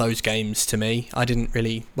all of those games to me. I didn't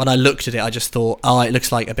really. When I looked at it, I just thought, it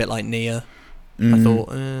looks like a bit like Nier. I thought,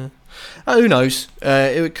 who knows?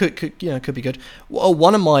 It could be good. Well,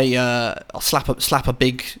 one of my I'll slap a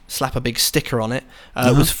big sticker on it.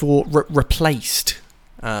 Was for Replaced,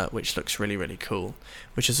 which looks really, really cool.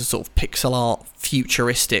 Which is a sort of pixel art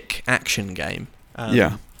futuristic action game.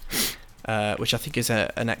 Which I think is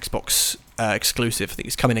an Xbox exclusive. I think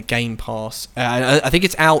it's coming to Game Pass. I think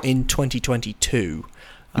it's out in 2022.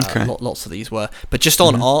 Lots of these were, but just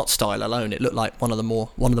on art style alone, it looked like one of the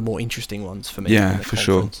more interesting ones for me. Yeah, for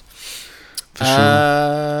sure.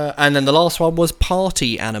 And then the last one was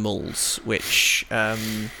Party Animals, which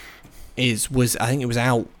was I think it was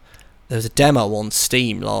out. There was a demo on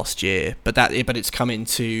Steam last year, but it's coming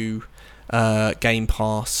to Game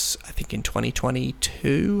Pass, I think in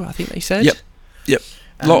 2022. I think they said. Yep.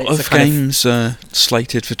 A lot of games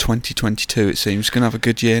slated for 2022. It seems going to have a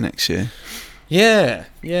good year next year. Yeah.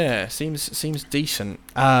 Seems decent.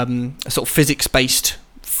 A sort of physics-based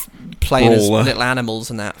playing as little animals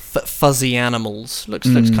and that fuzzy animals looks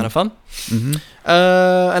kind of fun. Mm-hmm.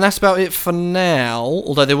 And that's about it for now.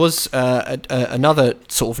 Although there was another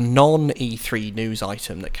sort of non-E3 news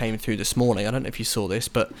item that came through this morning. I don't know if you saw this,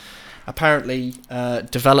 but apparently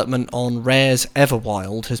development on Rare's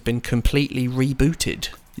Everwild has been completely rebooted.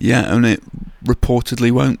 Yeah, and it reportedly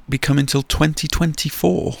won't be coming until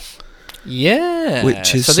 2024. Yeah.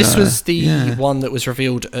 So this was the one that was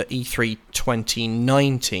revealed at E3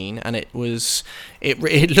 2019, and it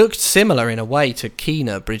looked similar in a way to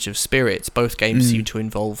Kena Bridge of Spirits. Both games seem to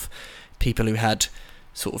involve people who had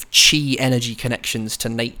sort of chi energy connections to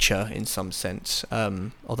nature in some sense.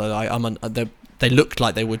 Although they looked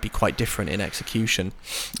like they would be quite different in execution.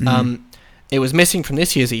 It was missing from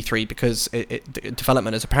this year's E3 because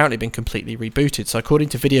development has apparently been completely rebooted. So according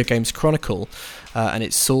to Video Games Chronicle and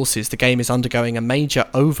its sources, the game is undergoing a major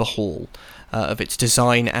overhaul of its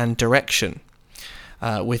design and direction,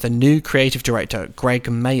 with a new creative director, Greg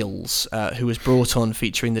Mayles, who was brought on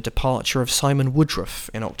featuring the departure of Simon Woodruff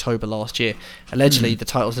in October last year. Allegedly, the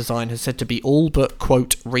title's design has said to be all but,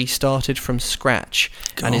 quote, restarted from scratch,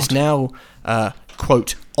 and is now,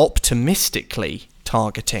 quote, optimistically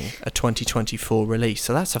targeting a 2024 release.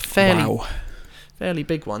 So that's a fairly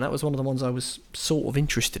big one. That was one of the ones I was sort of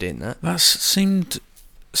interested in. That seemed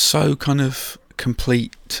so kind of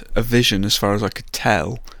complete a vision as far as I could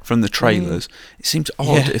tell from the trailers. It seems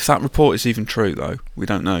odd. If that report is even true, though, we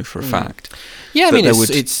don't know for a fact. Yeah, I mean,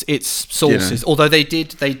 it's sources. Although they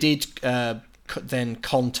did then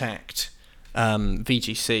contact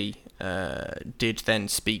VGC. Did then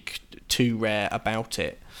speak to Rare about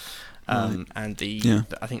it. And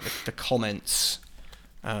I think the comments.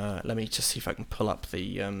 Let me just see if I can pull up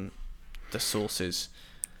the sources.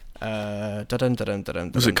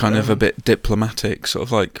 Was it kind of a bit diplomatic, sort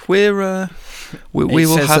of like we will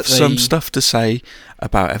have some stuff to say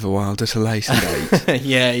about Everwild at a later date?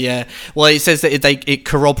 Yeah. Well, it says that it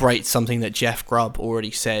corroborates something that Jeff Grubb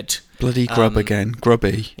already said. Bloody Grubb again,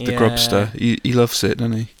 Grubby, the Grubster. He loves it,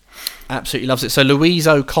 doesn't he? Absolutely loves it. So Louise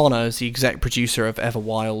O'Connor is the exec producer of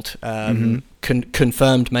Everwild,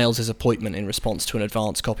 confirmed Mails' appointment in response to an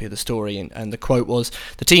advanced copy of the story, and the quote was,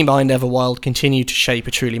 "The team behind Everwild continue to shape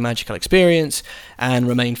a truly magical experience and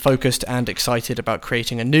remain focused and excited about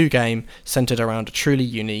creating a new game centred around a truly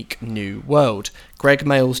unique new world. Greg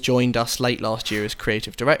Mails joined us late last year as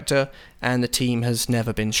creative director, and the team has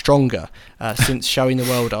never been stronger. Since showing the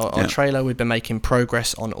world our trailer, we've been making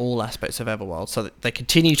progress on all aspects of Everwild, so that they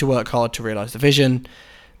continue to work hard to realise the vision."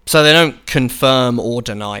 So they don't confirm or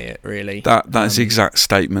deny it, really. That is the exact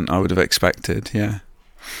statement I would have expected, yeah.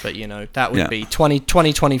 But, that would be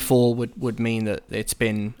 2024 would mean that it's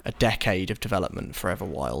been a decade of development for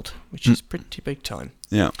Everwild, which is pretty big time.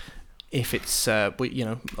 Yeah. If it's,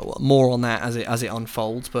 more on that as it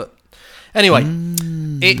unfolds. But anyway,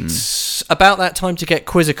 it's about that time to get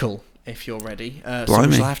quizzical, if you're ready. So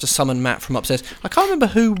we'll have to summon Matt from upstairs. I can't remember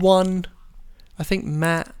who won. I think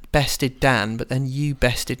Matt bested Dan, but then you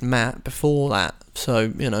bested Matt before that.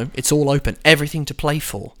 So, it's all open. Everything to play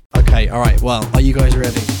for. Okay, alright, well, are you guys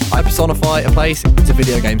ready? I personify a place, it's a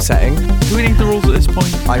video game setting. Do we need the rules at this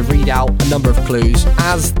point? I read out a number of clues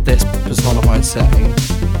as this personified setting.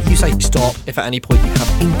 You say stop if at any point you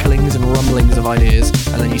have inklings and rumblings of ideas,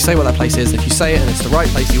 and then you say what that place is. If you say it and it's the right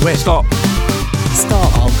place, you win. Stop.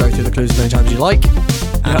 Start. I'll go through the clues as many times as you like,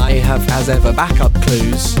 and I have, as ever, backup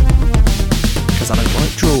clues, because I don't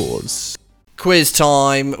like draws. Quiz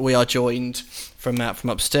time. We are joined from Matt from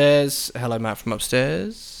upstairs. Hello, Matt from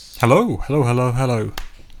upstairs. Hello. Hello, how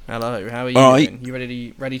are you doing? You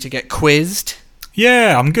ready to get quizzed?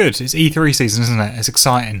 Yeah, I'm good. It's E3 season, isn't it? It's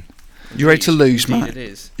exciting. You ready to lose, Indeed Matt? It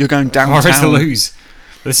is. You're going downtown. I'm ready to lose.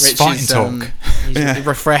 This Rich is fighting talk. He's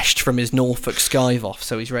refreshed from his Norfolk Skyvoff,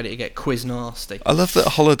 so he's ready to get quiz nasty. I love that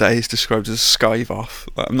holiday is described as a Skyvoff.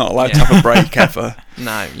 Like, I'm not allowed to have a break ever.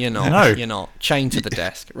 No, you're not. No. You're not. Chained to the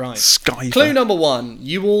desk. Right. Skyvoff. Clue number 1.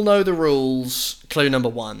 You all know the rules. Clue number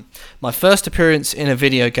 1. My first appearance in a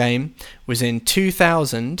video game was in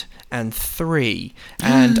 2003,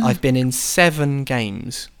 and I've been in 7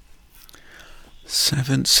 games.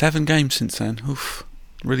 7 games since then. Oof.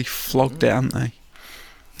 Really flogged it, haven't they?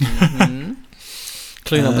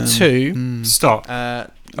 Clue number 2. Stop.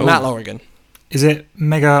 Matt Lorigan. Is it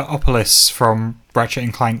Megaopolis from Ratchet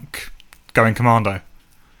and Clank Going Commando?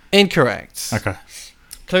 Incorrect. Okay.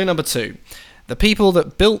 Clue number 2. The people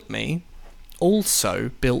that built me also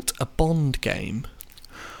built a Bond game.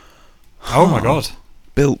 Oh my god.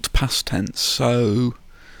 Built past tense, so...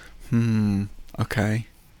 okay.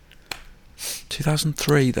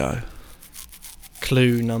 2003, though.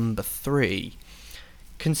 Clue number 3.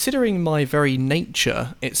 Considering my very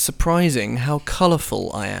nature, it's surprising how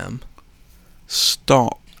colourful I am.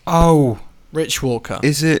 Stop. Oh. Rich Walker.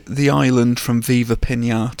 Is it the island from Viva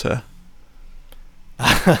Pinata?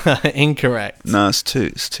 Incorrect. No, it's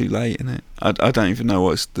too late, isn't it? I don't even know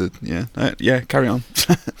what's the... Yeah, carry on.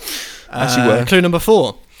 As you were. Clue number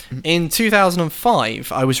 4. In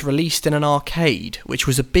 2005, I was released in an arcade, which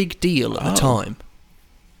was a big deal at the time.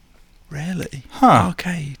 Really? Huh.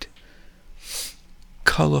 Arcade.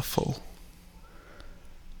 Colourful.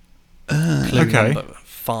 Clue okay. number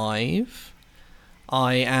 5.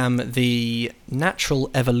 I am the natural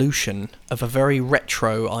evolution of a very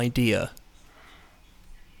retro idea.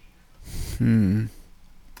 Oh,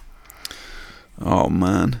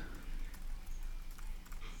 man.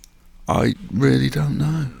 I really don't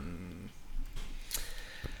know.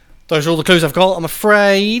 Those are all the clues I've got, I'm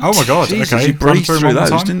afraid. Oh my god, Jesus, okay. you breezed Run through them one those,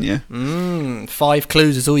 more time? didn't you? 5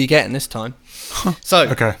 clues is all you're getting this time. So,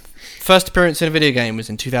 Okay. first appearance in a video game was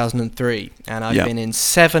in 2003, and I've been in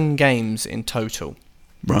 7 games in total.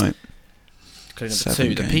 Right. Clue number 7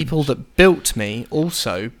 2. games. The people that built me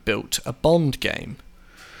also built a Bond game.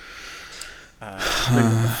 Clue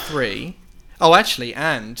number 3. Oh, actually,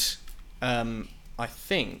 and I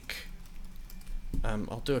think...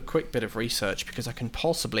 I'll do a quick bit of research because I can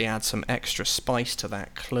possibly add some extra spice to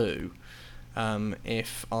that clue.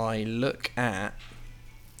 If I look at...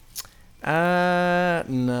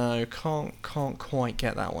 no, can't quite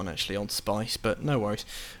get that one actually on spice, but no worries.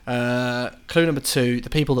 Clue number 2, the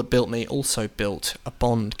people that built me also built a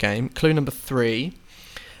Bond game. Clue number 3,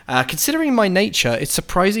 considering my nature, it's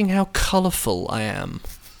surprising how colourful I am.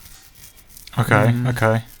 Okay,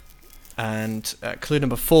 okay. And clue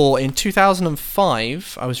number 4, in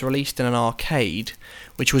 2005, I was released in an arcade,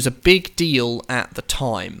 which was a big deal at the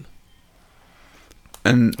time.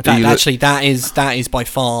 And that is by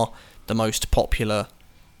far the most popular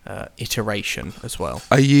iteration as well.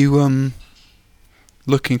 Are you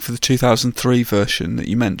looking for the 2003 version that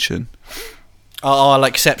you mentioned? I'll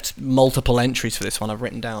accept multiple entries for this one. I've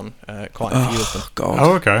written down quite a few of them. God.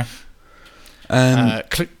 Oh, okay.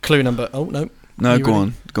 Clue number... Oh, no. No, go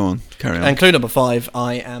on, carry on. And clue number 5,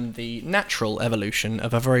 I am the natural evolution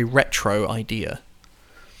of a very retro idea.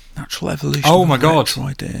 Natural evolution. Oh my God. Retro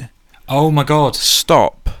idea. Oh my God.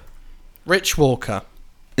 Stop. Rich Walker.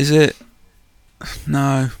 Is it?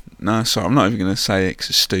 No, sorry, I'm not even going to say it 'cause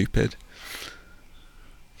it's stupid.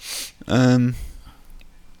 Oh,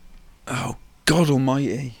 God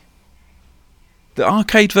almighty. The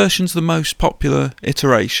arcade version's the most popular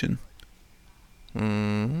iteration.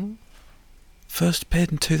 Mm-hmm. First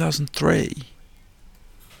appeared in 2003.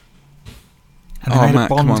 And they made Matt, a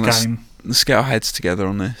Bond come on, game. Let's get our heads together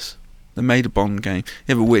on this. They made a Bond game.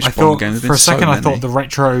 Yeah, but which I Bond thought, game? There's for been a second, so I many. thought the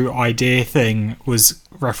retro idea thing was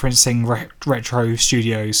referencing retro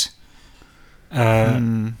studios.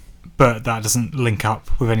 But that doesn't link up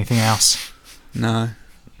with anything else No.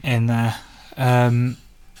 in there. Add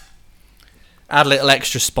a little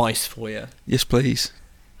extra spice for you. Yes, please.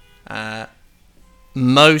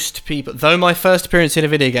 Most people... Though my first appearance in a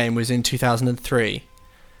video game was in 2003,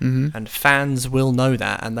 and fans will know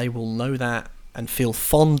that, and they will know that and feel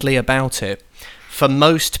fondly about it. For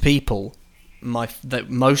most people,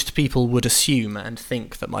 most people would assume and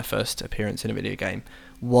think that my first appearance in a video game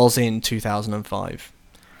was in 2005,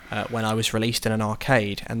 when I was released in an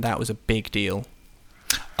arcade, and that was a big deal.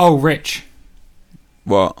 Oh, Rich,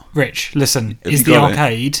 What? listen. Have Is you the got it?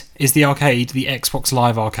 arcade the Xbox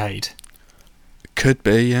Live Arcade? Could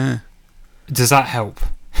be, yeah. Does that help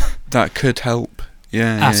That could help.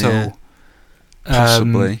 Yeah, at all?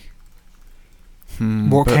 Possibly.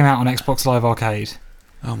 What came out on Xbox Live Arcade?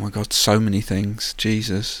 Oh my God, so many things.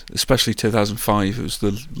 Jesus. Especially 2005, it was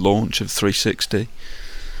the launch of 360.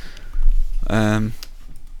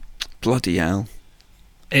 Bloody hell.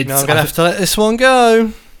 I'm going to have to let this one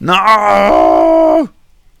go. No!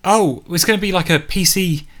 Oh, it's going to be like a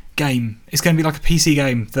PC game. It's going to be like a PC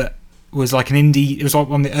game that was like an indie. It was like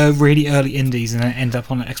one of the really early indies, and then it ended up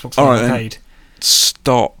on an Xbox Live Arcade.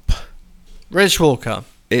 Stop. Rich Walker.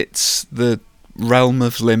 It's the realm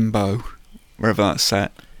of Limbo, wherever that's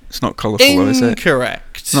set. It's not colourful, though, is it?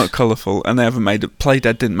 Incorrect. It's not colourful, and they haven't made it.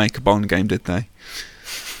 Playdead didn't make a Bond game, did they?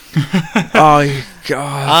 Oh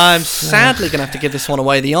God! I'm sadly going to have to give this one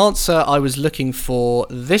away. The answer I was looking for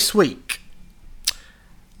this week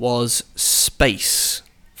was space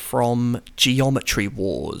from Geometry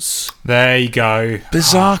Wars. There you go.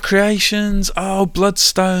 Bizarre Creations. Oh,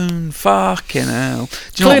 Bloodstone. Fucking hell.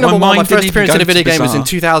 Do you Clue know what? number 1, my mind didn't first even appearance go in a video to game was in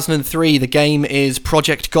Bizarre. 2003. The game is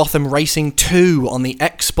Project Gotham Racing 2 on the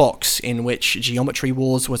Xbox, in which Geometry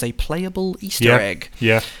Wars was a playable Easter egg.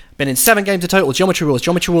 Yeah. Been in 7 games in total: Geometry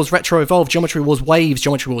Wars Retro Evolved, Geometry Wars Waves,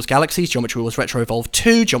 Geometry Wars Galaxies, Geometry Wars Retro Evolved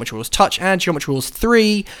 2, Geometry Wars Touch, and Geometry Wars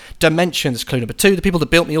 3 Dimensions. Clue number 2, the people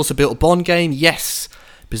that built me also built a Bond game. Yes.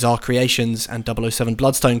 Bizarre Creations and 007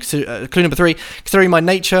 Bloodstone. Clue number 3, considering my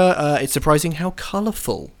nature, it's surprising how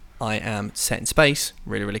colourful I am. Set in space.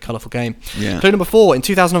 Really, really colourful game. Yeah. Clue number 4, in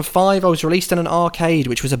 2005 I was released in an arcade,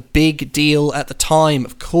 which was a big deal at the time.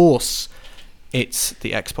 Of course, it's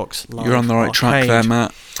the Xbox Live You're on the right track Arcade. there,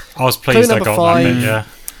 Matt. I was pleased Clue I number got 5, that bit, yeah.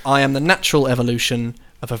 I am the natural evolution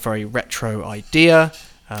of a very retro idea.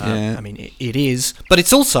 Yeah. I mean, it is, but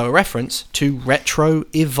it's also a reference to Retro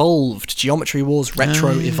Evolved. Geometry Wars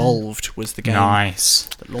Retro Evolved was the game Nice.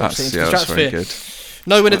 that launched it That's, into yeah, the that's very stratosphere. good.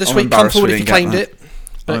 No winner this I'm week. Come embarrassed forward we if you didn't claimed get it. I'm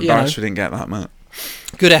But, you know, embarrassed we didn't get that, Matt.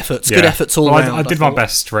 good efforts. Yeah. Good efforts all Well, round. I did my thought.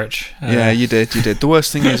 best, Rich. Yeah, you did. The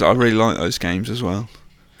worst thing is I really like those games as well.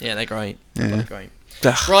 Yeah, they're great. Yeah. They're great.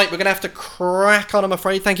 Ugh. Right, we're going to have to crack on, I'm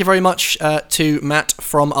afraid. Thank you very much to Matt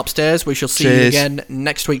from upstairs. We shall see you Cheers. again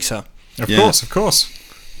next week, sir. Of Yeah. course.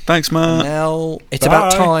 Thanks, Matt. Now it's Bye.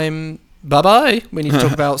 about time. Bye-bye. We need to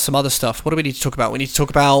talk about some other stuff. What do we need to talk about? We need to talk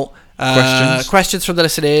about questions from the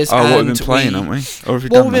listeners. Oh, what and we've been playing, haven't we? Or have we What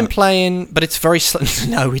done we've been that? playing, but it's very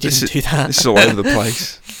no, we didn't do that. This is all over the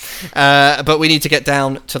place. But we need to get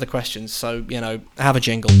down to the questions. So, have a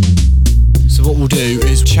jingle. So what we'll do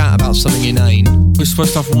is chat about something inane. We're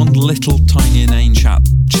supposed to have one little tiny inane chat.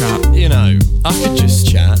 I could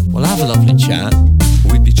just chat. We'll have a lovely chat.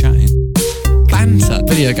 We'd be chatting. Banter.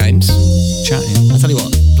 Video games. Chatting. I tell you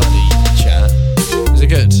what, bloody chat. Is it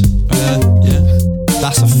good? Yeah.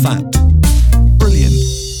 That's a fact. Brilliant.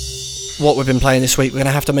 What we've been playing this week, we're going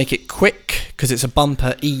to have to make it quick because it's a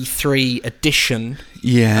bumper E3 edition.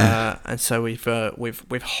 Yeah. And so we've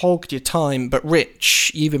hogged your time. But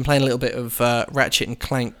Rich, you've been playing a little bit of Ratchet and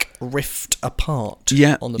Clank Rift Apart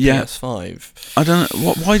on the PS5. I don't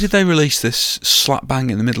know. Why did they release this slap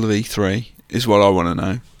bang in the middle of E3 is what I want to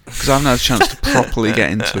know. Because I haven't had a chance to properly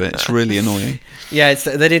get into it. It's really annoying. Yeah,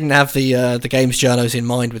 they didn't have the games journos in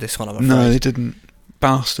mind with this one, I'm afraid. No, they didn't.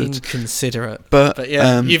 Bastards. Inconsiderate. But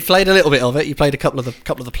yeah, you've played a little bit of it. You played a couple of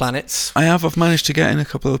the planets. I have. I've managed to get in a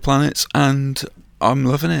couple of the planets, and I'm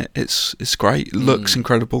loving it. It's great. It looks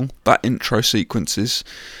incredible. That intro sequence is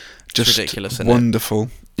just ridiculous, isn't wonderful.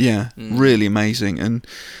 Yeah, really amazing, and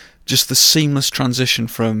just the seamless transition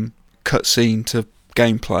from cutscene to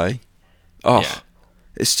gameplay.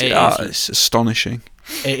 It's astonishing.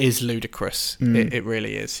 It is ludicrous. It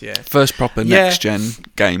really is. Yeah. First proper next gen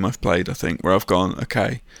game I've played, I think, where I've gone,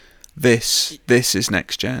 okay, this is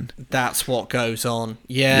next gen. That's what goes on.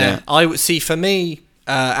 Yeah. I would see, for me,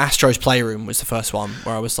 Astro's Playroom was the first one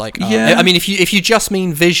where I was like, I mean, if you just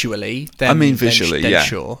mean visually, then then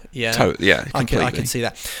sure, yeah, totally, yeah, completely. I can see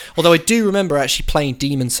that. Although I do remember actually playing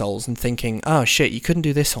Demon Souls and thinking, oh shit, you couldn't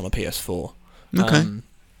do this on a PS4. Okay.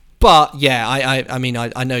 But yeah, I mean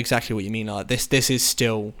I know exactly what you mean. This is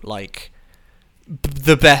still like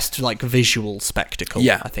the best like visual spectacle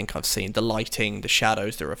I think I've seen. The lighting, the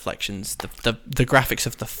shadows, the reflections, the graphics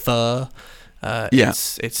of the fur.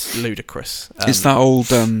 It's ludicrous. It's that old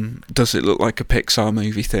does it look like a Pixar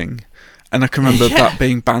movie thing? And I can remember that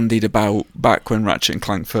being bandied about back when Ratchet and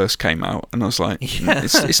Clank first came out, and I was like,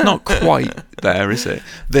 it's not quite there, is it?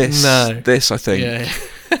 This I think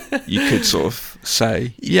you could sort of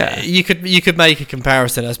say, you could make a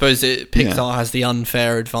comparison. I suppose Pixar has the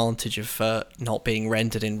unfair advantage of not being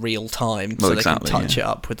rendered in real time, so they can touch it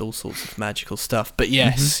up with all sorts of magical stuff. But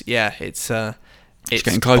yes, it's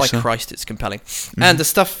getting closer. By Christ, it's compelling. And the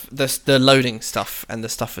stuff, the loading stuff, and the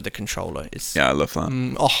stuff with the controller is I love that.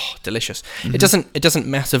 Delicious. It doesn't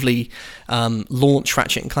massively launch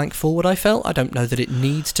Ratchet and Clank forward. I don't know that it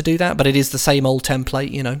needs to do that, but it is the same old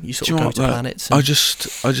template. You know, you sort of go to planets. I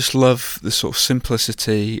just love the sort of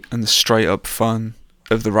simplicity and the straight up fun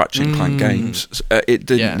of the Ratchet and Clank games. It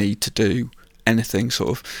didn't need to do anything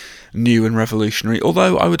sort of new and revolutionary,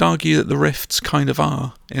 although I would argue that the Rifts kind of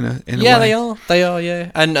are in a way. They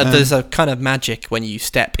are and there's a kind of magic when you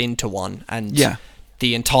step into one and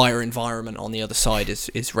the entire environment on the other side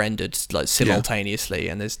is rendered like simultaneously,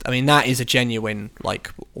 and that is a genuine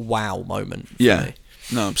like wow moment for me.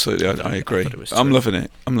 No, absolutely, I agree. I'm loving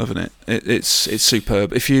it. It's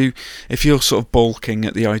superb. If you're sort of balking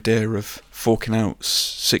at the idea of forking out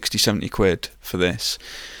 60-70 quid for this,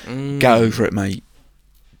 get over it, mate.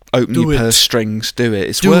 Open your purse strings, do it.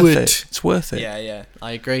 It's worth it. It's worth it. Yeah,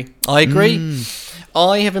 I agree. I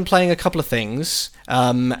have been playing a couple of things,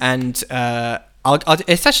 and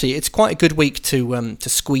it's quite a good week to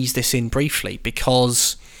squeeze this in briefly,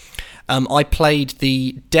 because I played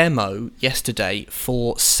the demo yesterday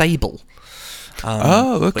for Sable.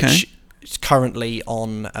 Which is currently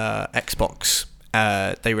on Xbox.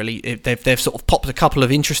 They've sort of popped a couple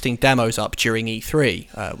of interesting demos up during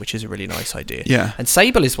E3, which is a really nice idea. Yeah. And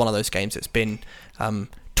Sable is one of those games that's been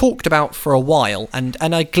talked about for a while, and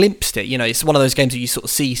I glimpsed it. You know, it's one of those games that you sort of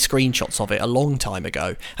see screenshots of it a long time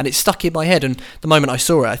ago, and it stuck in my head. And the moment I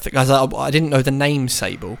saw it, I didn't know the name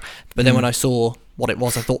Sable, but then when I saw what it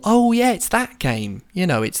was, I thought, oh yeah, it's that game. You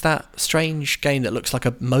know, it's that strange game that looks like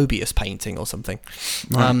a Mobius painting or something.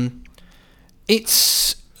 Right.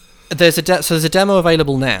 There's a demo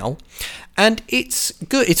available now, and it's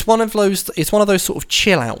good. It's one of those sort of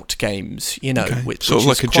chill out games, you know, which sort of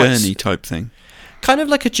like a journey type thing. Kind of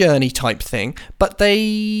like a journey type thing, but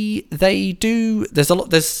they do. There's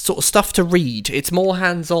sort of stuff to read. It's more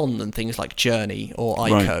hands on than things like Journey or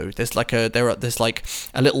Ico. Right. There's like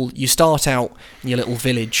a little. You start out in your little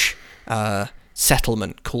village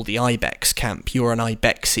settlement called the Ibex Camp. You're an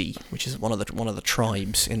Ibexi, which is one of the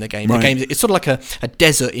tribes in the game. Right. The game, it's sort of like a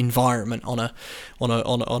desert environment on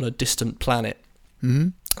a distant planet. Mm-hmm.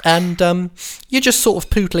 And you're just sort of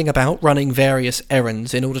pootling about, running various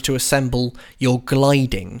errands in order to assemble your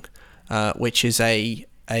gliding, which is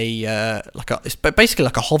it's basically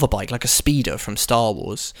like a hoverbike, like a speeder from Star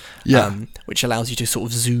Wars, which allows you to sort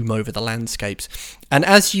of zoom over the landscapes. And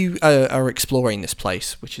as you are exploring this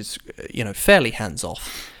place, which is fairly hands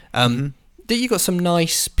off, you've got some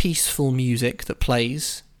nice peaceful music that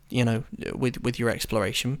plays, with your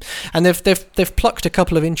exploration, and they've plucked a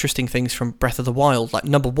couple of interesting things from Breath of the Wild. Like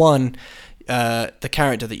number one, the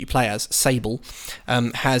character that you play as, Sable,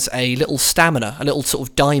 has a little stamina, a little sort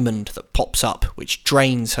of diamond that pops up, which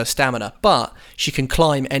drains her stamina, but she can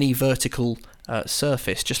climb any vertical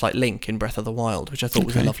surface, just like Link in Breath of the Wild, which I thought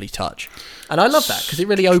was a lovely touch. And I love that because it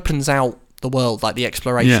really opens out the world, like the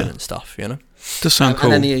exploration and stuff, you know. Does sound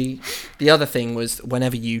cool. And then the other thing was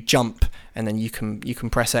whenever you jump and then you can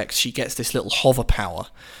press X, she gets this little hover power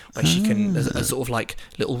where she can a sort of like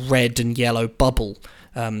little red and yellow bubble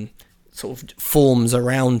sort of forms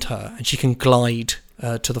around her, and she can glide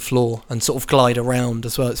to the floor and sort of glide around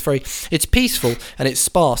as well. It's peaceful and it's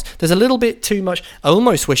sparse. There's a little bit too much. I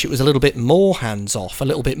almost wish it was a little bit more hands off, a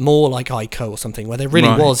little bit more like Ico or something, where there really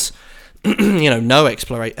was no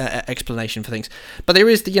explanation for things. But there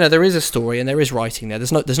is a story and there is writing there.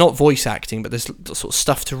 There's not voice acting, but there's sort of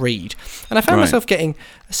stuff to read. And I found myself getting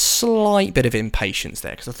a slight bit of impatience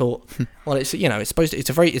there because I thought, well, it's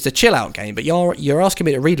a chill out game, but you're asking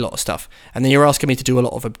me to read a lot of stuff, and then you're asking me to do a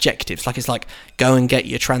lot of objectives. It's like go and get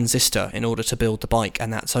your transistor in order to build the bike,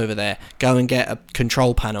 and that's over there. Go and get a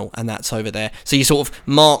control panel, and that's over there. So you sort of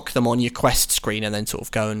mark them on your quest screen and then sort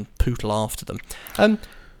of go and poodle after them.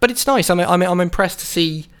 But it's nice. I'm impressed to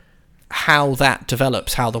see how that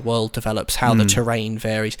develops, how the world develops, how the terrain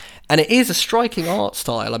varies, and it is a striking art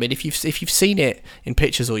style. I mean, if you've seen it in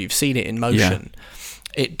pictures or you've seen it in motion,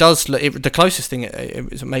 it does. The closest thing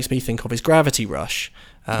it makes me think of is Gravity Rush,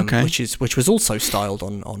 which was also styled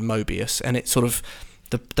on Mobius, and it sort of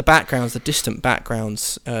the backgrounds, the distant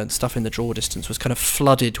backgrounds, stuff in the draw distance was kind of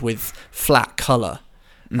flooded with flat colour.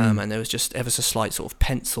 And there was just ever so slight sort of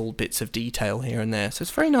pencil bits of detail here and there. So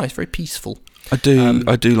it's very nice, very peaceful. I do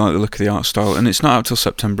like the look of the art style, and it's not out till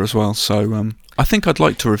September as well. So I think I'd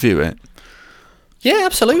like to review it. Yeah,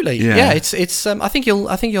 absolutely. Yeah, it's. I think you'll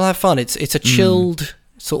have fun. It's a chilled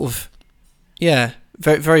sort of, very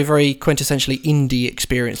very very quintessentially indie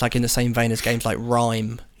experience, like in the same vein as games like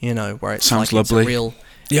Rime. Where it sounds lovely. It's a real.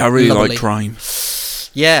 Yeah, I really liked Rime.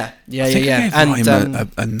 Yeah. I think I gave Rime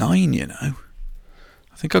a 9.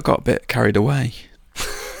 I think I got a bit carried away.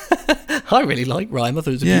 I really like Rime. I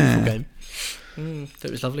thought it was a beautiful game.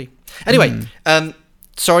 It was lovely. Anyway,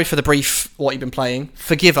 sorry for the brief what you've been playing.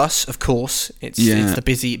 Forgive us, of course. It's the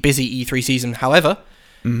busy E3 season. However,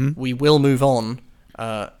 we will move on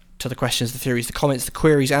to the questions, the theories, the comments, the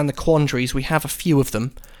queries, and the quandaries. We have a few of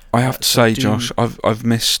them. I have to say, Josh, I've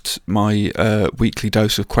missed my weekly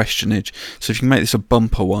dose of questionage. So if you can make this a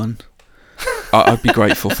bumper one, I'd be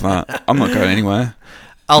grateful for that. I'm not going anywhere.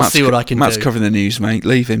 Matt's see what I can do. Matt's covering the news, mate.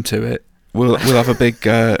 Leave him to it. We'll have a big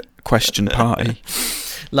question party.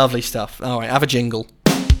 Lovely stuff. All right, have a jingle.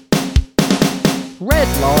 Red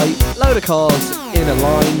light, load of cars in a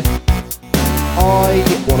line.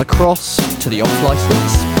 I want to cross to the off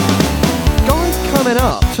license. Guy coming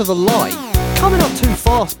up to the light, coming up too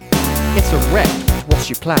fast. It's a red. What's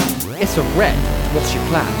your plan? It's a red. What's your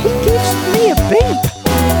plan? He gives me a beep.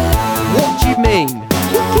 What do you mean?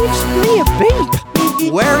 He gives me a beep.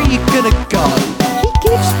 Where are you gonna go? He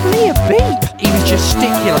gives me a beep. He was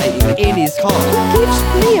gesticulating in his car. He gives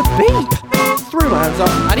me a beep. Threw my hands up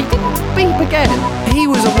and he didn't beep again. He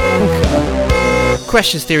was a wanker.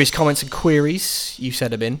 Questions, theories, comments and queries. You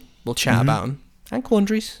said them in. We'll chat about them. And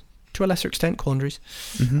quandaries. To a lesser extent, quandaries.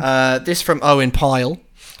 This from Owen Pyle.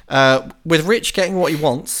 With Rich getting what he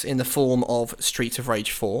wants in the form of Streets of Rage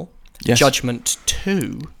 4, Judgment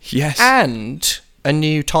 2, and a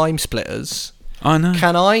new Time Splitters, I know.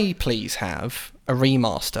 Can I please have a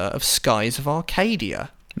remaster of Skies of Arcadia?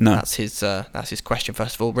 No. That's his question.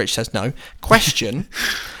 First of all, Rich says no. Question.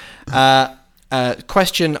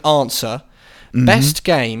 Question answer. Best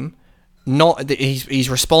game. He's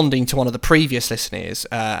responding to one of the previous listeners,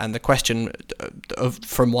 and the question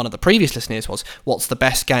from one of the previous listeners was, "What's the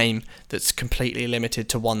best game that's completely limited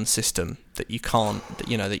to one system that you can't, that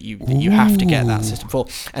you have to get that system for?"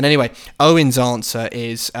 And anyway, Owen's answer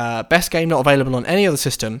is best game not available on any other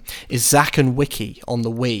system is Zack and Wiki on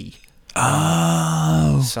the Wii.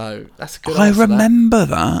 Oh, so that's a good. I remember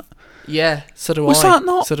that. Yeah, so do I. Was that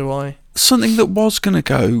not? So do I. Something that was going to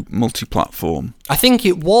go multi-platform. I think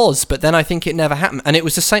it was, but then I think it never happened. And it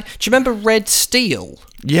was the same. Do you remember Red Steel?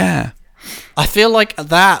 Yeah. I feel like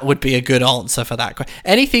that would be a good answer for that.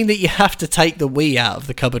 Anything that you have to take the Wii out of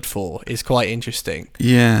the cupboard for is quite interesting.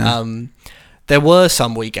 Yeah. There were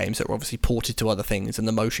some Wii games that were obviously ported to other things and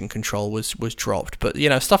the motion control was dropped. But,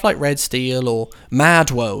 stuff like Red Steel or Mad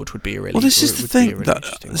World would be a really Well, this is the thing, that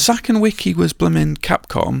Zack and Wiki was blooming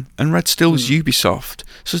Capcom and Red Steel was Ubisoft.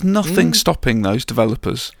 So there's nothing stopping those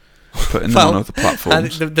developers putting them on other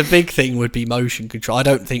platforms. The big thing would be motion control. I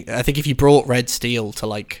think if you brought Red Steel to,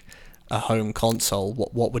 like, a home console,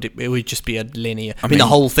 what would it would just be a linear. I mean, the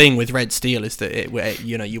whole thing with Red Steel is that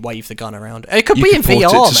you wave the gun around. It could be in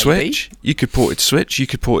VR, maybe. Switch. You could port it to Switch. You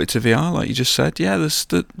could port it to VR, like you just said. Yeah, there's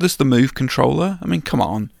the Move controller. I mean, come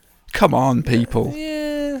on, Come on, people.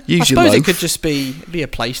 Yeah, Use I your suppose loaf. it could just be a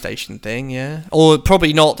PlayStation thing, yeah, or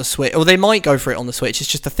probably not the Switch. Or they might go for it on the Switch. It's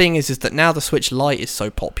just the thing is that now the Switch Lite is so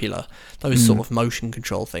popular, those sort of motion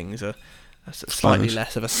control things are slightly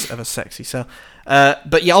less of a sexy sell.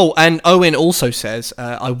 But yeah, and Owen also says,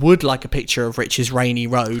 I would like a picture of Rich's Rainy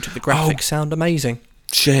Road. The graphics sound amazing.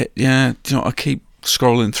 Shit, yeah. Do you know what? I keep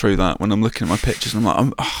scrolling through that when I'm looking at my pictures, and I'm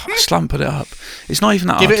like, I slam put it up. It's not even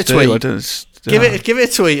that Give hard it to a tweet. do. I don't. Give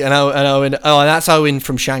it a tweet, and Owen. Oh, and that's Owen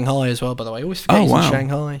from Shanghai as well, by the way. I always forget he's in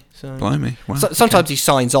Shanghai. So. Blimey. Wow. Sometimes he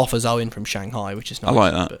signs off as Owen from Shanghai, which is nice.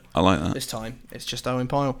 I like that. This time, it's just Owen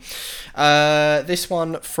Pyle. This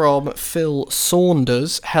one from Phil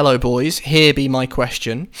Saunders. Hello, boys. Here be my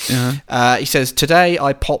question. Yeah. He says, today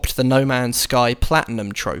I popped the No Man's Sky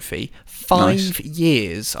Platinum Trophy 5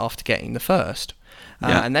 years after getting the first.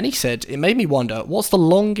 And then he said, it made me wonder, what's the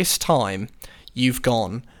longest time you've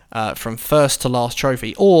gone from first to last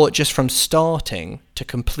trophy, or just from starting to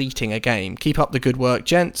completing a game? Keep up the good work,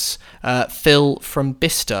 gents. Phil from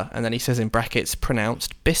Bicester, and then he says in brackets,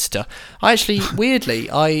 pronounced Bicester. I actually, weirdly,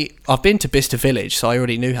 I've been to Bicester Village, so I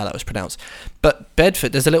already knew how that was pronounced. But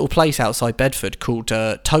Bedford, there's a little place outside Bedford called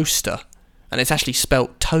Toaster, and it's actually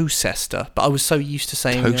spelt Tocester, but I was so used to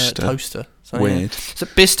saying Toaster. So, Weird. Yeah. So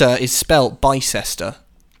Bicester is spelt Bicester.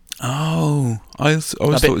 Oh, I always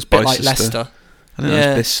thought it was bit like Bicester. Leicester. I think it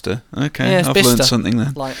was Bicester. Okay, Yeah, it's I've Bicester. learned something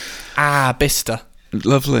there. Like, Bicester.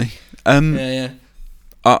 Lovely. Yeah.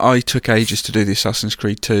 I took ages to do the Assassin's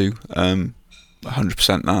Creed 2.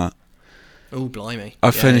 100% that. Oh, blimey.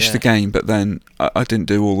 I finished the game, but then I didn't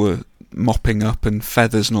do all the mopping up and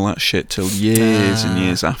feathers and all that shit till years and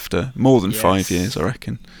years after. More than 5 years, I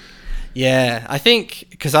reckon. Yeah, I think,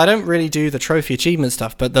 because I don't really do the trophy achievement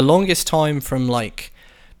stuff, but the longest time from, like,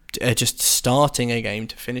 just starting a game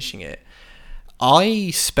to finishing it, I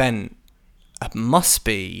spent, must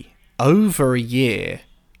be, over a year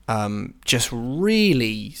just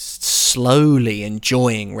really slowly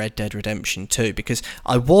enjoying Red Dead Redemption 2, because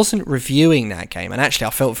I wasn't reviewing that game, and actually I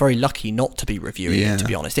felt very lucky not to be reviewing it, to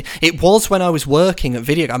be honest. It was when I was working at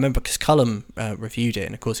Video. I remember because Cullum reviewed it,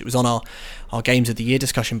 and of course it was on our Games of the Year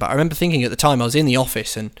discussion, but I remember thinking at the time I was in the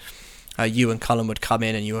office, and you and Cullum would come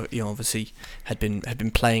in, and you obviously had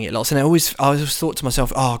been playing it lots, and I always thought to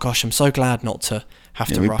myself, oh gosh, I'm so glad not to have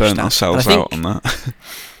to we rush burnt that. ourselves out on that.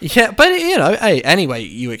 Yeah, but hey, anyway,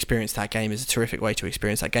 you experienced that game is a terrific way to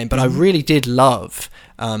experience that game. But I really did love.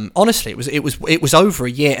 Honestly, it was over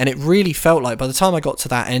a year, and it really felt like by the time I got to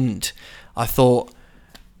that end, I thought,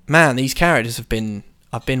 man, these characters I've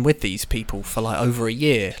been with these people for like over a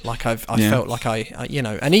year. Like I felt like I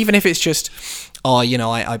and even if it's just,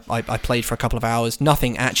 I played for a couple of hours,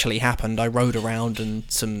 nothing actually happened. I rode around and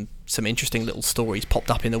some interesting little stories popped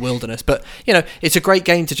up in the wilderness. But it's a great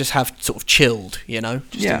game to just have sort of chilled,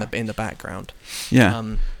 just in the background.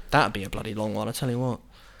 Yeah. That'd be a bloody long one, I tell you what.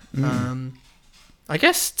 I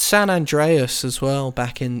guess San Andreas as well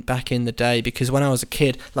back in the day, because when I was a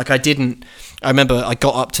kid, like I remember I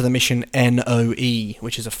got up to the mission NOE,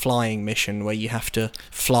 which is a flying mission where you have to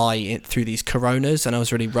fly through these coronas, and I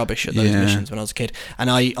was really rubbish at those missions when I was a kid, and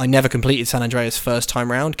I never completed San Andreas first time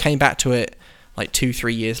round, came back to it like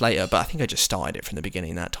 2-3 years later, but I think I just started it from the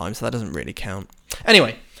beginning that time, so that doesn't really count.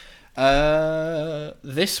 Anyway,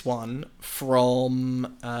 this one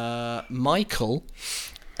from Michael.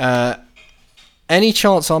 Any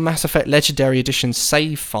chance our Mass Effect Legendary Edition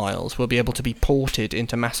save files will be able to be ported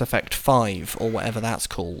into Mass Effect 5 or whatever that's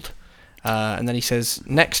called? And then he says,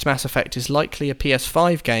 next Mass Effect is likely a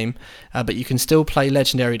PS5 game, but you can still play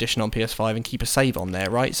Legendary Edition on PS5 and keep a save on there,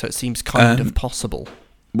 right? So it seems kind of possible.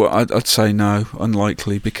 Well, I'd say no,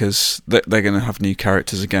 unlikely, because they're going to have new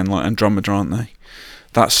characters again, like Andromeda, aren't they?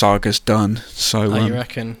 That saga's done. So, you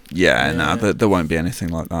reckon? Yeah, there won't be anything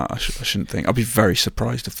like that. I shouldn't think. I'd be very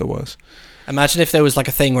surprised if there was. Imagine if there was like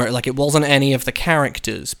a thing where it wasn't any of the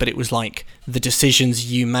characters, but it was like the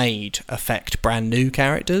decisions you made affect brand new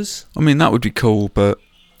characters. I mean, that would be cool, but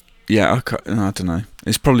yeah, I don't know.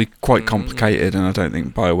 It's probably quite complicated, and I don't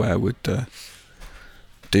think BioWare would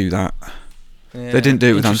do that. Yeah, they didn't do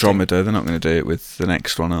it with Andromeda. They're not going to do it with the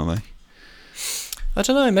next one, are they? I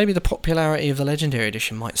don't know. Maybe the popularity of the Legendary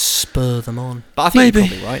Edition might spur them on. But I think you're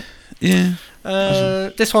probably right. Yeah.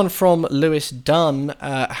 This one from Lewis Dunn.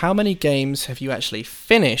 How many games have you actually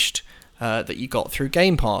finished that you got through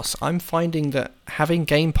Game Pass? I'm finding that having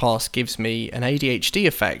Game Pass gives me an ADHD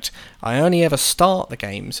effect. I only ever start the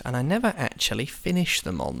games, and I never actually finish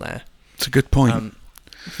them on there. It's a good point.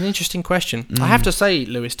 It's an interesting question. I have to say,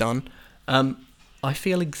 Lewis Dunn, I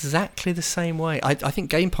feel exactly the same way. I think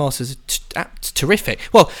Game Pass is terrific.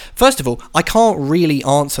 Well, first of all, I can't really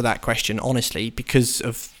answer that question honestly because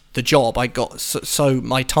of the job, I got so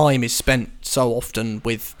my time is spent so often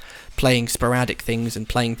with playing sporadic things and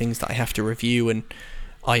playing things that I have to review, and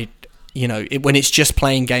when it's just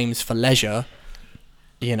playing games for leisure,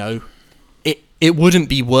 it wouldn't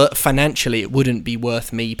be financially, it wouldn't be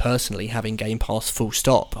worth me personally having Game Pass full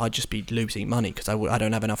stop. I'd just be losing money because I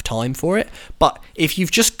don't have enough time for it. But if you've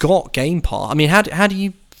just got Game Pass, I mean, how do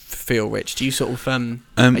you feel, Rich? Do you sort of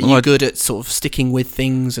are you good at sort of sticking with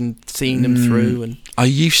things and seeing them through? And I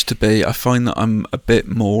used to be. I find that I'm a bit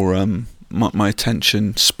more. My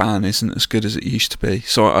attention span isn't as good as it used to be,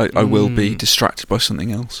 so I will be distracted by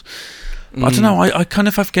something else. But I don't know. I kind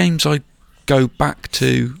of have games I go back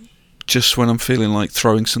to just when I'm feeling like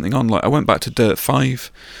throwing something on. Like I went back to Dirt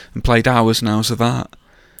 5 and played hours and hours of that.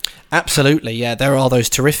 Absolutely, yeah. There are those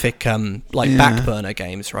terrific back burner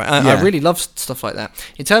games, right? I really love stuff like that.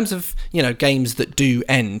 In terms of games that do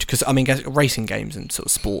end, because I mean racing games and sort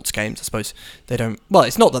of sports games, I suppose they don't. Well,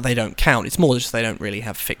 it's not that they don't count. It's more just they don't really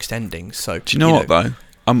have fixed endings. So do you know what though?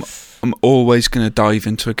 I'm always going to dive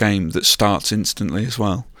into a game that starts instantly as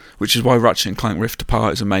well. Which is why Ratchet & Clank Rift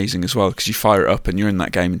Apart is amazing as well, because you fire it up and you're in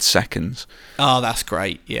that game in seconds. Oh, that's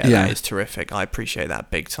great. Yeah, that is terrific. I appreciate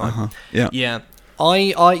that big time. Yeah. Yeah.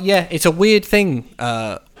 It's a weird thing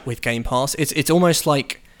with Game Pass. It's almost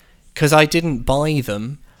like, because I didn't buy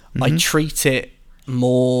them, I treat it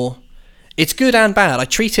more... It's good and bad. I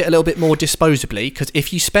treat it a little bit more disposably, because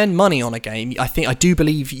if you spend money on a game, I do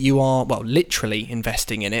believe you are, well, literally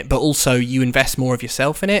investing in it, but also you invest more of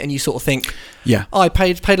yourself in it, and you sort of think, I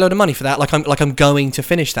paid a load of money for that, like I'm going to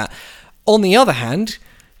finish that. On the other hand,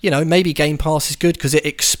 maybe Game Pass is good because it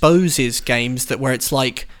exposes games where it's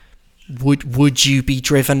like, would you be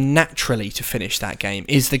driven naturally to finish that game?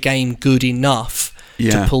 Is the game good enough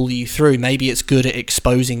to pull you through? Maybe it's good at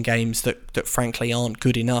exposing games that frankly aren't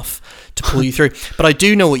good enough to pull you through. But I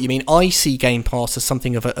do know what you mean. I see Game Pass as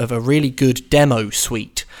something of a really good demo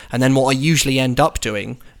suite, and then what I usually end up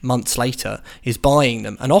doing months later is buying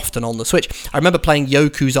them, and often on the Switch. I remember playing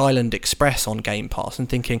Yoku's Island Express on Game Pass and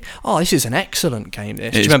thinking, this is an excellent game. Do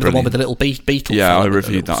you remember the one with the little beetle? Yeah, I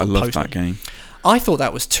reviewed that. I loved that game. I thought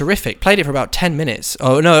that was terrific. Played it for about 10 minutes.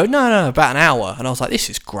 Oh, no, about an hour. And I was like, this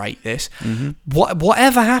is great, this.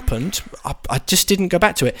 Whatever happened, I just didn't go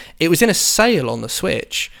back to it. It was in a sale on the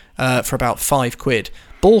Switch for about £5.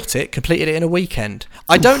 Bought it, completed it in a weekend.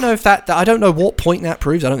 I don't know if I don't know what point that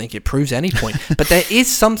proves. I don't think it proves any point. But there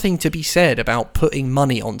is something to be said about putting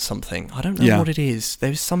money on something. I don't know what it is.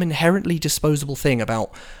 There's some inherently disposable thing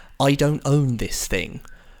about, I don't own this thing.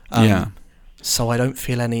 So I don't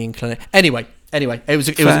feel any inclination. Anyway,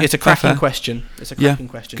 it's a cracking question. It's a cracking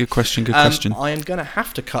question. Good question. I am going to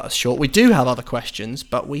have to cut us short. We do have other questions,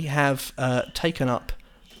 but we have taken up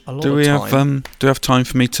a lot of time. Do we have time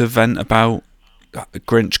for me to vent about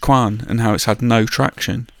Grinch Kwan and how it's had no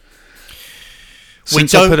traction?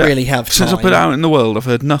 Since I put it out in the world, I've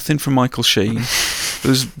heard nothing from Michael Sheen.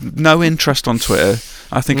 There's no interest on Twitter.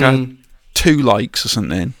 I think I had 2 likes or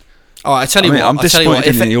something. Oh, I tell you what. I'm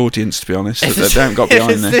disappointed in the audience, to be honest, that they haven't got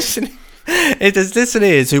behind this. If there's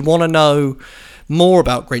listeners who want to know more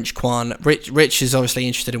about Grinch Kwan, Rich is obviously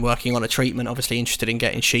interested in working on a treatment, obviously interested in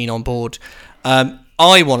getting Sheen on board.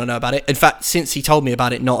 I want to know about it. In fact, since he told me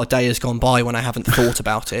about it, not a day has gone by when I haven't thought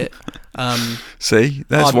about it. See,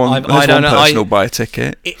 there's one person will buy a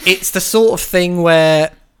ticket. It's the sort of thing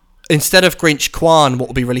where, instead of Grinch Kwan, what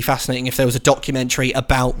would be really fascinating if there was a documentary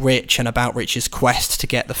about Rich and about Rich's quest to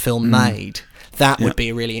get the film made. That would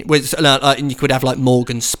be really... and you could have like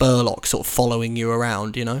Morgan Spurlock sort of following you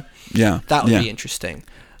around, Yeah. That would be interesting.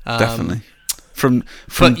 Definitely. From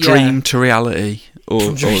dream to reality.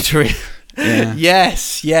 From dream to reality.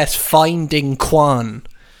 Yes. Finding Kwan.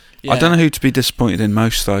 Yeah. I don't know who to be disappointed in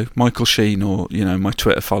most, though. Michael Sheen or, my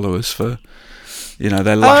Twitter followers for...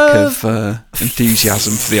 their lack of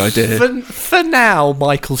enthusiasm for the idea. For now,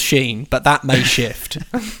 Michael Sheen, but that may shift.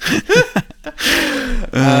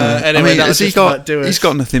 Anyway, he's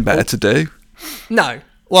got nothing better to do. No.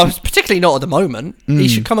 Well, particularly not at the moment. He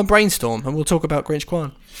should come and brainstorm, and we'll talk about Grinch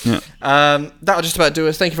Kwan. Yeah. That'll just about do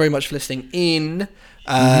us. Thank you very much for listening in.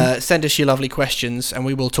 Send us your lovely questions, and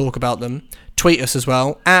we will talk about them. Tweet us as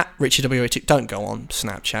well, at RichieW82. Don't go on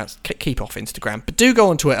Snapchat. Keep off Instagram. But do go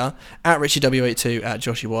on Twitter, at RichieW82, at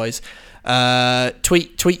JoshyWise.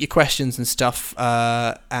 Tweet your questions and stuff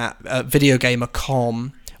at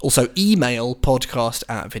Videogamer.com. Also, email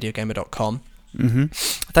podcast@videogamer.com.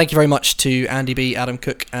 Thank you very much to Andy B, Adam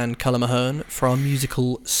Cook, and Cullum Ahern for our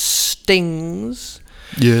musical stings.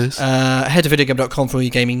 Yes. Head to videogamer.com for all your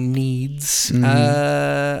gaming needs.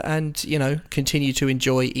 And, continue to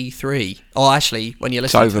enjoy E3. Oh, actually, when you're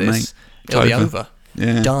listening to this, it'll be over.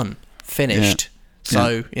 Yeah. Done. Finished.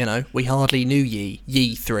 So, we hardly knew ye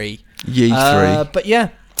three. Ye three. But yeah,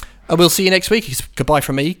 we'll see you next week. It's goodbye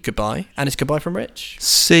from me, goodbye, and it's goodbye from Rich.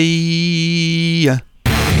 See ya.